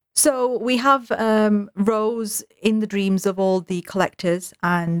 So we have Rose in the dreams of all the collectors,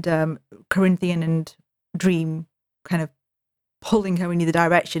 and Corinthian and Dream kind of pulling her in either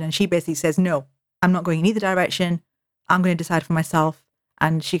direction, and she basically says, no, I'm not going in either direction, I'm going to decide for myself.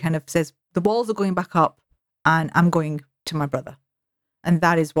 And she kind of says, the walls are going back up and I'm going to my brother. And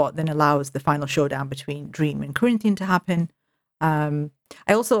that is what then allows the final showdown between Dream and Corinthian to happen. I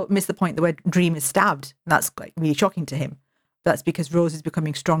also missed the point that where Dream is stabbed, and that's like really shocking to him. That's because Rose is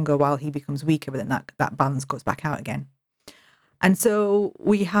becoming stronger while he becomes weaker, but then that balance goes back out again. And so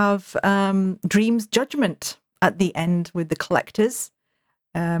we have Dream's judgment at the end with the collectors.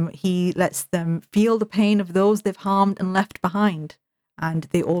 He lets them feel the pain of those they've harmed and left behind, and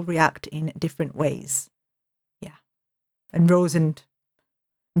they all react in different ways. Yeah. And Rose and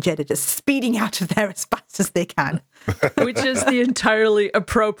Jed are just speeding out of there as fast as they can. Which is the entirely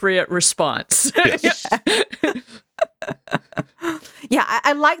appropriate response. Yes. Yeah,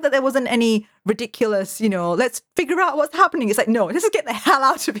 I like that there wasn't any ridiculous, let's figure out what's happening. It's like, no, let's just get the hell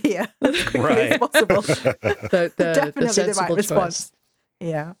out of here as quickly as possible. Definitely the right response.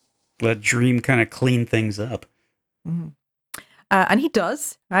 Yeah. Let Dream kind of clean things up. Mm-hmm. And he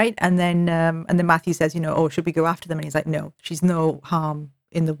does, right? And then Matthew says, oh, should we go after them? And he's like, no, she's no harm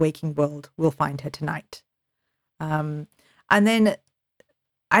in the waking world. We'll find her tonight. And then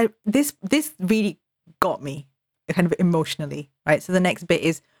this really got me kind of emotionally, right? So the next bit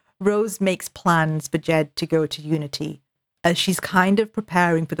is Rose makes plans for Jed to go to Unity as she's kind of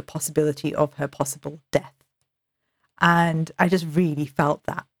preparing for the possibility of her possible death. And I just really felt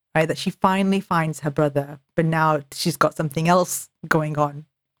that, right? That she finally finds her brother, but now she's got something else going on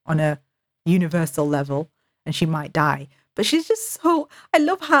a universal level, and she might die. But she's just so, I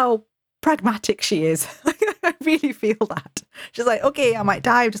love how pragmatic she is. I really feel that. She's like, okay, I might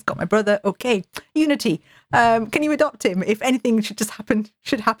die. I've just got my brother. Okay, Unity, can you adopt him? If anything should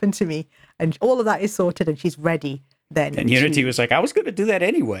happen to me. And all of that is sorted and she's ready then. And Unity was like, I was going to do that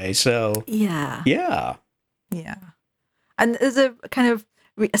anyway. So yeah. Yeah. And there's a kind of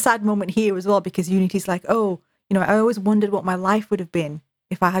a sad moment here as well, because Unity's like, oh, I always wondered what my life would have been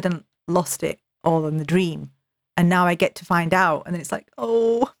if I hadn't lost it all in the dream. And now I get to find out. And then it's like,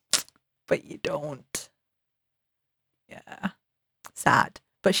 oh, but you don't. Yeah. Sad.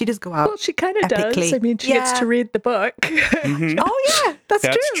 But she does go out. Well, she kind of does. epically. I mean, she gets to read the book. Mhm. Oh, yeah.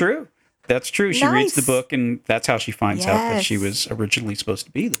 That's true. That's true. She reads the Nice. book, and that's how she finds out that she Yes. was originally supposed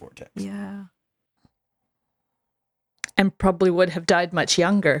to be the Vortex. Yeah. And probably would have died much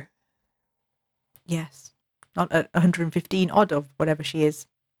younger. Yes. Not at 115 odd of whatever she is.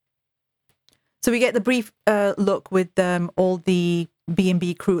 So we get the brief look with all the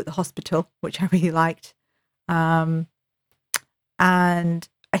B&B crew at the hospital, which I really liked. And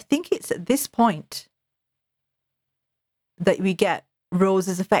I think it's at this point that we get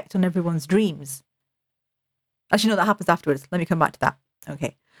Rose's effect on everyone's dreams. Actually, no, that happens afterwards. Let me come back to that.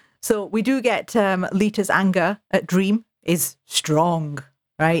 Okay. So we do get Lita's anger at Dream is strong,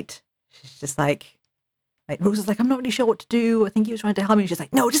 right? She's just like Rose is like, I'm not really sure what to do. I think he was trying to help me. She's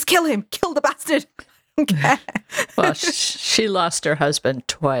like, no, just kill him. Kill the bastard. I don't care. Well, she lost her husband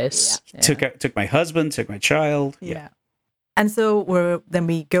twice. Yeah. Took my husband, took my child. Yeah. And so then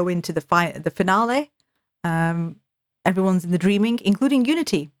we go into the finale. Everyone's in the dreaming, including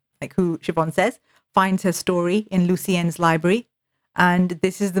Unity, like who Siobhan says, finds her story in Lucienne's library. And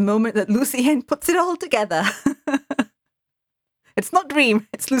this is the moment that Lucienne puts it all together. It's not Dream,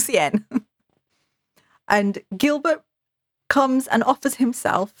 it's Lucienne. And Gilbert comes and offers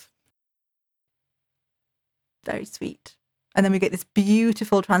himself. Very sweet. And then we get this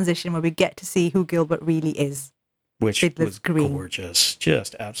beautiful transition where we get to see who Gilbert really is. Which Fiddler's was Green. gorgeous.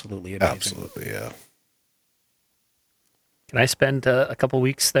 Just absolutely amazing. Absolutely, yeah. Can I spend a couple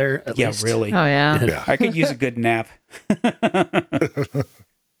weeks there at least? Really. Oh, yeah. Yeah. I could use a good nap. I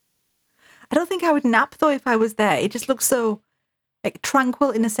don't think I would nap though if I was there. It just looks so like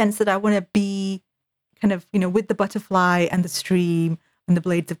tranquil in the sense that I want to be kind of, with the butterfly and the stream and the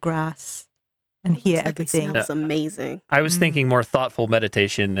blades of grass and hear Like, everything. It sounds amazing. I was thinking more thoughtful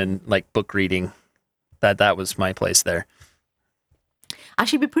meditation and like book reading. That was my place there.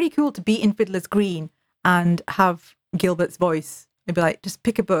 Actually, it'd be pretty cool to be in Fiddler's Green and have Gilbert's voice. It'd be like, just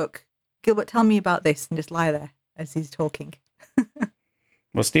pick a book. Gilbert, tell me about this, and just lie there as he's talking.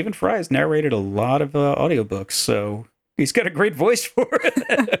 Well, Stephen Fry has narrated a lot of audiobooks, so he's got a great voice for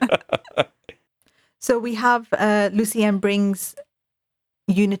it. So we have Lucienne brings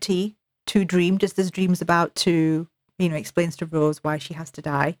Unity to Dream, just as Dream's about to, explains to Rose why she has to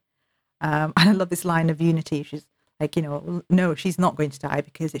die. And I love this line of Unity. She's like, no, she's not going to die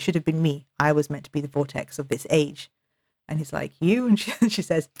because it should have been me. I was meant to be the vortex of this age. And he's like, you? And she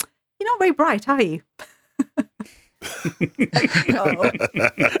says, you're not very bright, are you? Oh.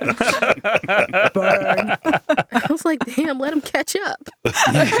 Burn. I was like, damn, let him catch up.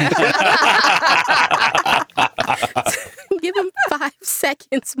 Give him 5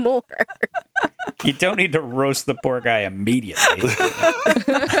 seconds more. You don't need to roast the poor guy immediately.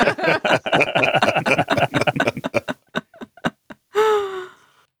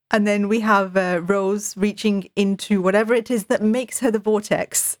 And then we have Rose reaching into whatever it is that makes her the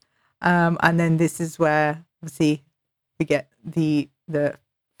vortex. And then this is where, obviously, we get the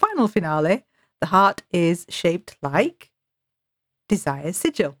final finale. The heart is shaped like Desire's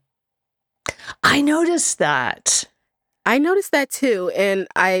sigil. I noticed that. I noticed that too, and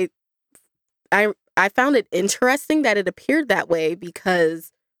I found it interesting that it appeared that way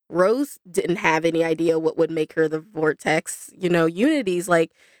because Rose didn't have any idea what would make her the vortex. Unity's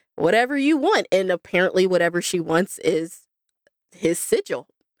like, whatever you want, and apparently whatever she wants is his sigil.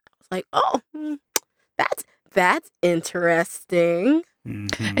 I was like, oh, that's interesting.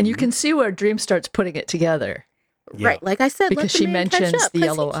 Mhm. And you can see where Dream starts putting it together. Yeah. Right, like I said, let Because the she man catch mentions up, the 'cause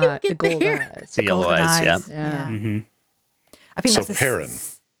yellow he can't eye, the get gold there. eyes. The yellow Golden eyes, yeah. eyes, Yeah. Mhm. I think So that's Perrin.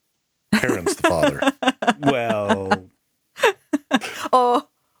 Perrin's the father. Well,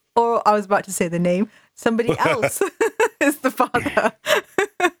 or I was about to say the name. Somebody else is the father.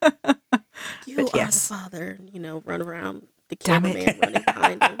 You But are yes. the father, run around the Damn it. cameraman running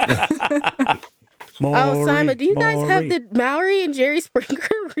behind him. Maury, Oh, Simon, do you guys have Maury. the Mallory and Jerry Springer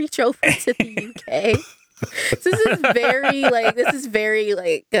reach over to the UK? This is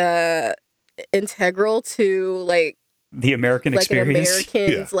very integral to the American like experience. an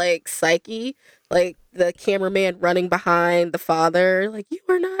American's like psyche, like the cameraman running behind the father, like you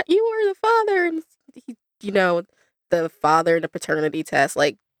are the father, and he, the father in the paternity test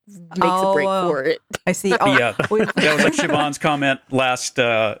like makes a break for it. I see. Oh, Yeah, that was like Siobhan's comment last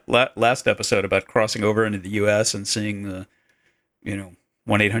episode about crossing over into the U.S. and seeing the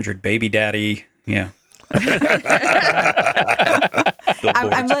 1-800 baby daddy. Yeah.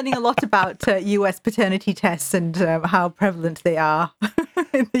 I'm learning a lot about U.S. paternity tests and how prevalent they are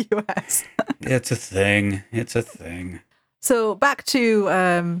in the U.S. It's a thing. It's a thing. So back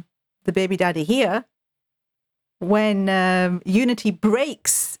to the baby daddy here. When Unity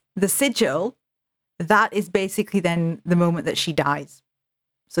breaks the sigil, that is basically then the moment that she dies.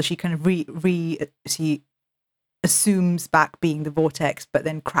 So she kind of she assumes back being the vortex, but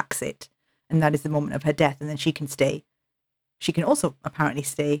then cracks it. And that is the moment of her death. And then she can stay. She can also apparently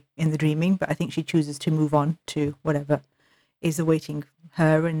stay in the dreaming, but I think she chooses to move on to whatever is awaiting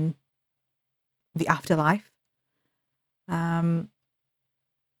her in the afterlife. And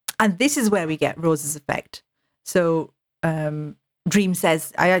this is where we get Rose's effect. So Dream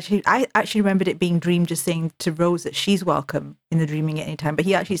says, I actually remembered it being Dream just saying to Rose that she's welcome in the dreaming at any time, but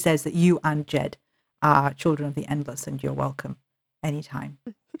he actually says that you and Jed are children of the endless and you're welcome anytime.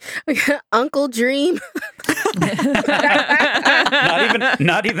 Uncle Dream.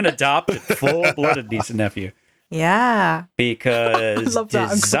 not even adopted, full-blooded niece and nephew. Yeah. Because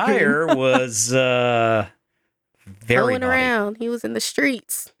Desire was very going naughty. around. He was in the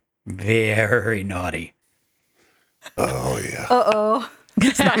streets. Very naughty. Oh, yeah. Uh-oh.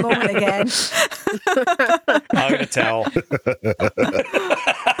 It's that moment again. I'm going to tell.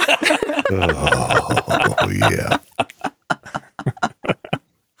 Oh, yeah.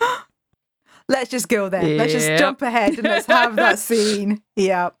 Let's just go there. Let's just jump ahead and let's have that scene.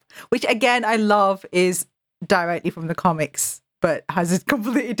 Yeah. Which, again, I love is directly from the comics, but has a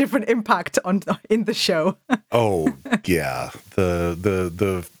completely different impact in the show. Oh, yeah.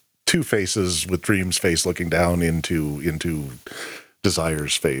 The two faces with Dream's face looking down into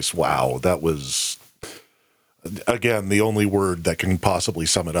Desire's face. Wow, that was, again, the only word that can possibly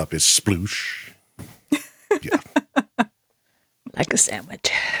sum it up is sploosh. Yeah. Like a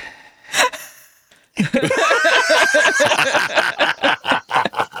sandwich.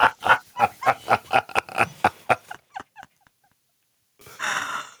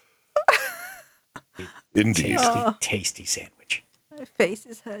 Indeed. Tasty sandwich. My face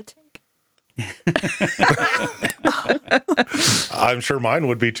is hurting. I'm sure mine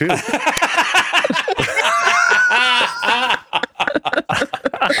would be too.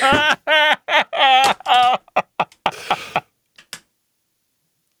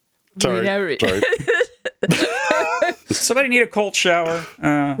 Sorry. Somebody need a cold shower.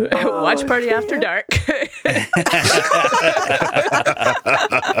 Watch Party After Dark.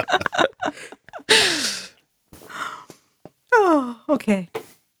 Oh, okay.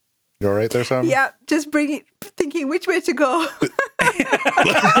 You all right there, Simon? Yeah, just thinking which way to go.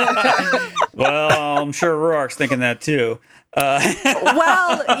 Well, I'm sure Roark's thinking that too.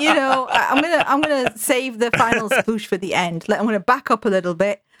 Well, I'm gonna save the final sploosh for the end. I'm gonna back up a little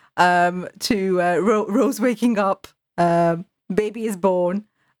bit to Rose waking up. Baby is born,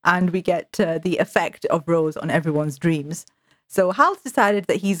 and we get the effect of Rose on everyone's dreams. So Hal's decided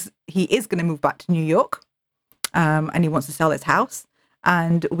that he is going to move back to New York, and he wants to sell his house.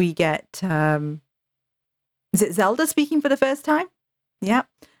 And we get is it Zelda speaking for the first time? Yeah,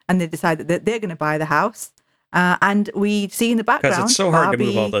 and they decide that they're going to buy the house. And we see in the background Because it's so hard Barbie...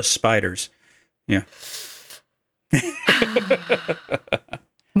 to move all those spiders. Yeah.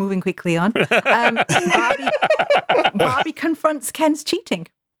 Moving quickly on. Barbie confronts Ken's cheating.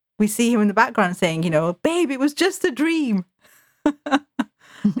 We see him in the background saying, babe, it was just a dream.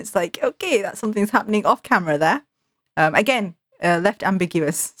 It's like, okay, that's something's happening off camera there. Again, left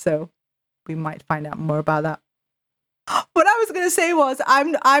ambiguous, so we might find out more about that. What I was going to say was,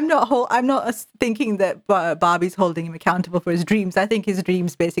 I'm not thinking that Barbie's holding him accountable for his dreams. I think his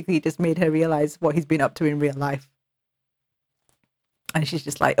dreams basically just made her realize what he's been up to in real life. And she's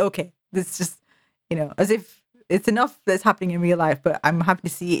just like, okay, this just, as if it's enough that's happening in real life, but I'm happy to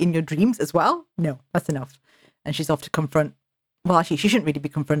see it in your dreams as well. No, that's enough. And she's off to confront, well, actually, she shouldn't really be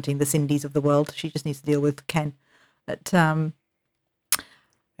confronting the Cindy's of the world. She just needs to deal with Ken. But, and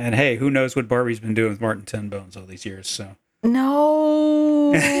hey, who knows what Barbie's been doing with Martin Tenbones all these years, so.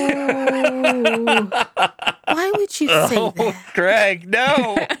 No. Why would you say that? Greg,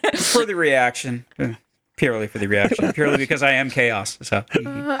 no. For the reaction. Purely for the reaction. Purely because I am chaos. So.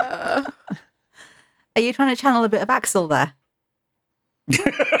 Are you trying to channel a bit of Axel there?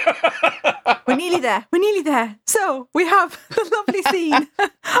 we nearly there. We're nearly there. So we have the lovely scene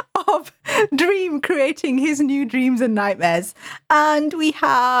of Dream creating his new dreams and nightmares. And we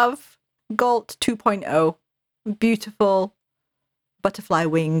have Galt 2.0. Beautiful butterfly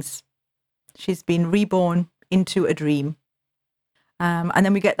wings. She's been reborn into a dream. And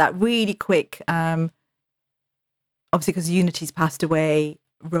then we get that really quick, obviously because Unity's passed away,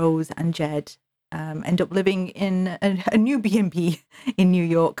 Rose and Jed end up living in a new B&B in New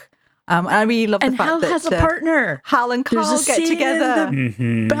York. And I really love the And fact Hal that has a partner. Hal and There's Carl a get scene together.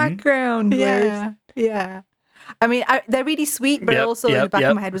 in the background. where Yeah. I mean, they're really sweet, but also in the back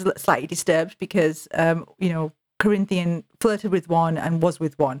of my head was slightly disturbed because, Corinthian flirted with one and was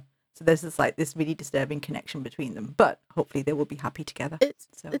with one. So there's this really disturbing connection between them. But hopefully they will be happy together.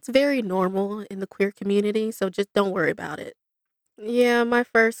 It's very normal in the queer community, so just don't worry about it. Yeah, my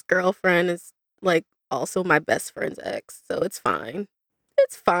first girlfriend is like also my best friend's ex, so it's fine.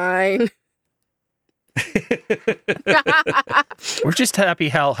 It's fine. We're just happy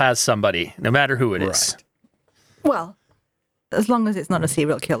Hal has somebody, no matter who it is. Right. Well, as long as it's not a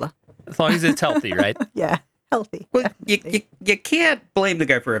serial killer. As long as it's healthy, right? Yeah, healthy. Well, you can't blame the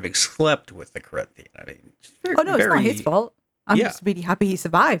guy for having slept with the Corinthian. I mean, Oh, no, it's not his fault. I'm just really happy he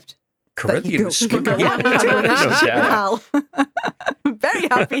survived. Corinthian was scary. Yeah. Very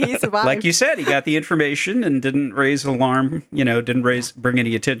happy he survived. Like you said, he got the information and didn't raise alarm. Bring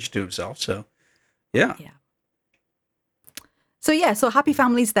any attention to himself. So, yeah. So happy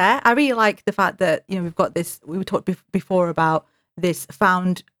families there. I really like the fact that we've got this. We talked before about this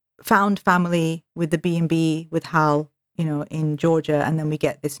found family with the B&B with Hal, in Georgia, and then we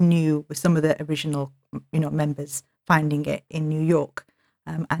get this new with some of the original, members finding it in New York,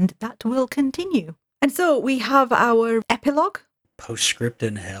 and that will continue. And so we have our epilogue Postscript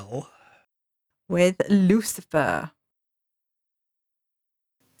in hell with Lucifer.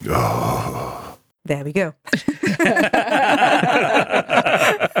 Oh. There we go.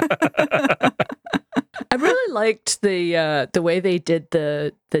 I really liked the way they did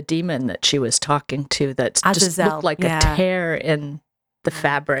the demon that she was talking to. That just Azazel, looked like a tear in the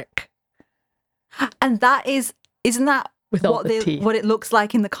fabric. And isn't that With all what the teeth. what it looks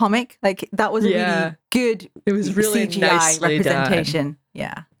like in the comic? Like that was a really good. It was really CGI nicely representation.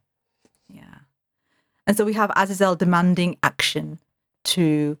 Yeah. And so we have Azazel demanding action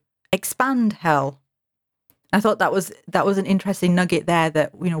to expand hell. I thought that was an interesting nugget there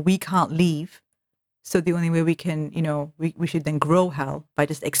that we can't leave. So the only way we can, we should then grow hell by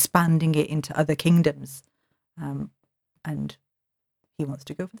just expanding it into other kingdoms. And he wants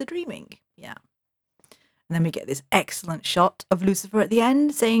to go for the dreaming. Yeah. And then we get this excellent shot of Lucifer at the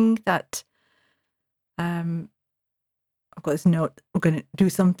end saying that I've got this note, we're going to do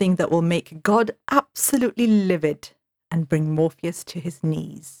something that will make God absolutely livid and bring Morpheus to his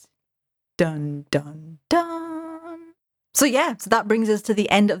knees. Dun, dun, dun. So that brings us to the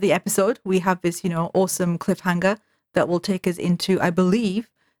end of the episode. We have this, awesome cliffhanger that will take us into, I believe,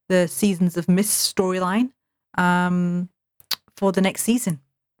 the Seasons of Mist storyline for the next season,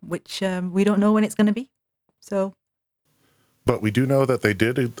 which we don't know when it's going to be. So, but we do know that they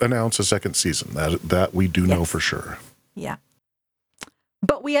did announce a second season. That we do know for sure. Yeah.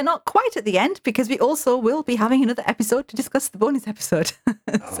 But we are not quite at the end because we also will be having another episode to discuss the bonus episode.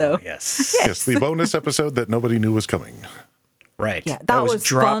 So, yes. Yes, the bonus episode that nobody knew was coming. Right. Yeah, that was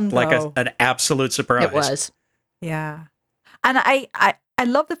dropped fun, like though. an absolute surprise. It was. Yeah. And I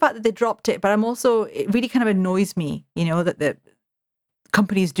love the fact that they dropped it, but it really kind of annoys me, that the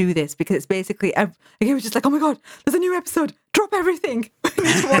companies do this because it's basically, it was just like, oh my God, there's a new episode. Drop everything. We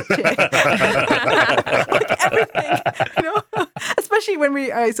need to watch it. Like everything, Especially when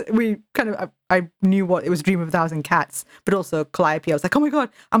I knew what it was, Dream of a Thousand Cats, but also Calliope. I was like, oh my God,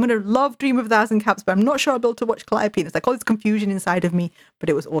 I'm going to love Dream of a Thousand Cats, but I'm not sure I'll be able to watch Calliope. And it's like all this confusion inside of me, but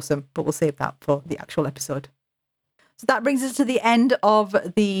it was awesome. But we'll save that for the actual episode. So that brings us to the end of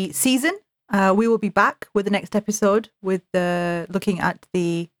the season. We will be back with the next episode with looking at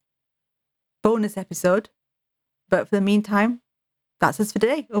the bonus episode. But for the meantime, that's us for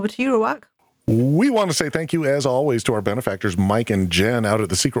today. Over to you, Rawak. We want to say thank you, as always, to our benefactors, Mike and Jen, out at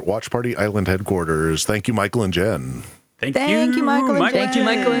the Secret Watch Party Island headquarters. Thank you, Michael and Jen. Thank you, Michael and Jen. Thank you,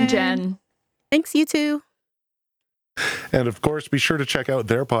 Michael and Jen. Thanks, you two. And of course, be sure to check out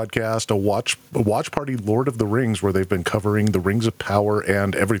their podcast, a Watch Party Lord of the Rings, where they've been covering the Rings of Power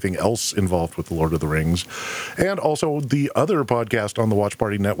and everything else involved with the Lord of the Rings. And also the other podcast on the Watch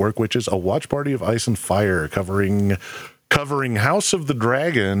Party Network, which is a Watch Party of Ice and Fire, covering House of the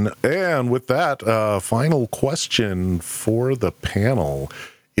Dragon. And with that, final question for the panel.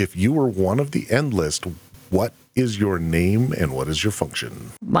 If you were one of the end list, what is your name and what is your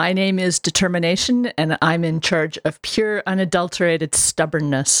function? My name is Determination, and I'm in charge of pure, unadulterated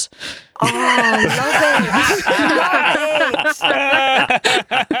stubbornness. Oh, love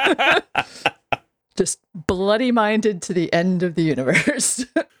it. Just bloody-minded to the end of the universe.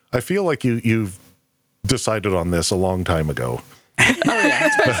 I feel like you've decided on this a long time ago. Oh yeah,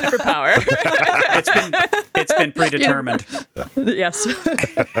 it's my superpower. It's been predetermined. Yes.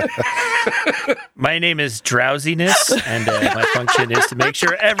 My name is Drowsiness, and my function is to make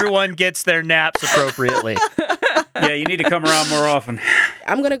sure everyone gets their naps appropriately. Yeah, you need to come around more often.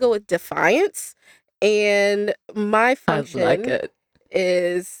 I'm going to go with Defiance. And my I function like it.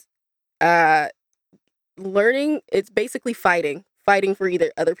 is learning. It's basically fighting for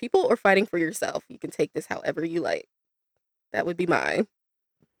either other people or fighting for yourself. You can take this however you like. That would be mine.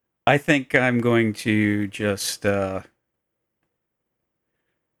 I think I'm going to just throw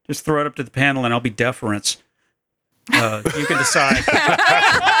it up to the panel, and I'll be deference. You can decide.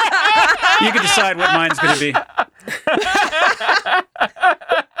 You can decide what mine's going to be.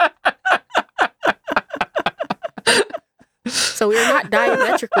 So we're not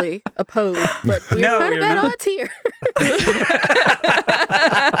diametrically opposed, but we're kind of at odds here.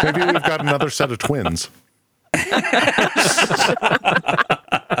 Maybe we've got another set of twins.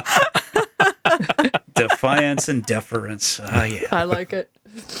 Defiance and deference. Oh, yeah. I like it.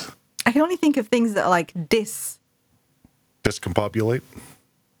 I can only think of things that are like Discombobulate.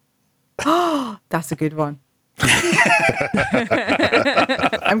 Oh, that's a good one.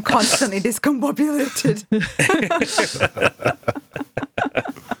 I'm constantly discombobulated.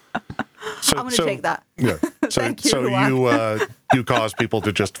 I'm going to take that. Yeah. So, Thank you, so Luan. you cause people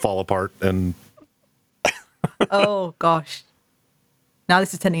to just fall apart and. Oh gosh. Now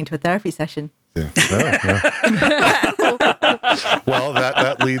this is turning into a therapy session. Yeah. Well,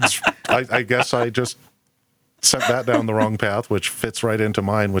 that leads. I guess I just sent that down the wrong path, which fits right into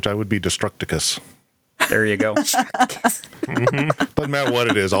mine, which I would be Destructicus. There you go. Doesn't matter what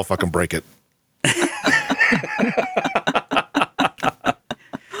it is, I'll fucking break it.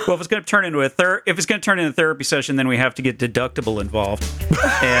 Well, if it's going to turn into a therapy session, then we have to get deductible involved.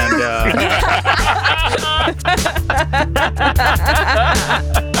 And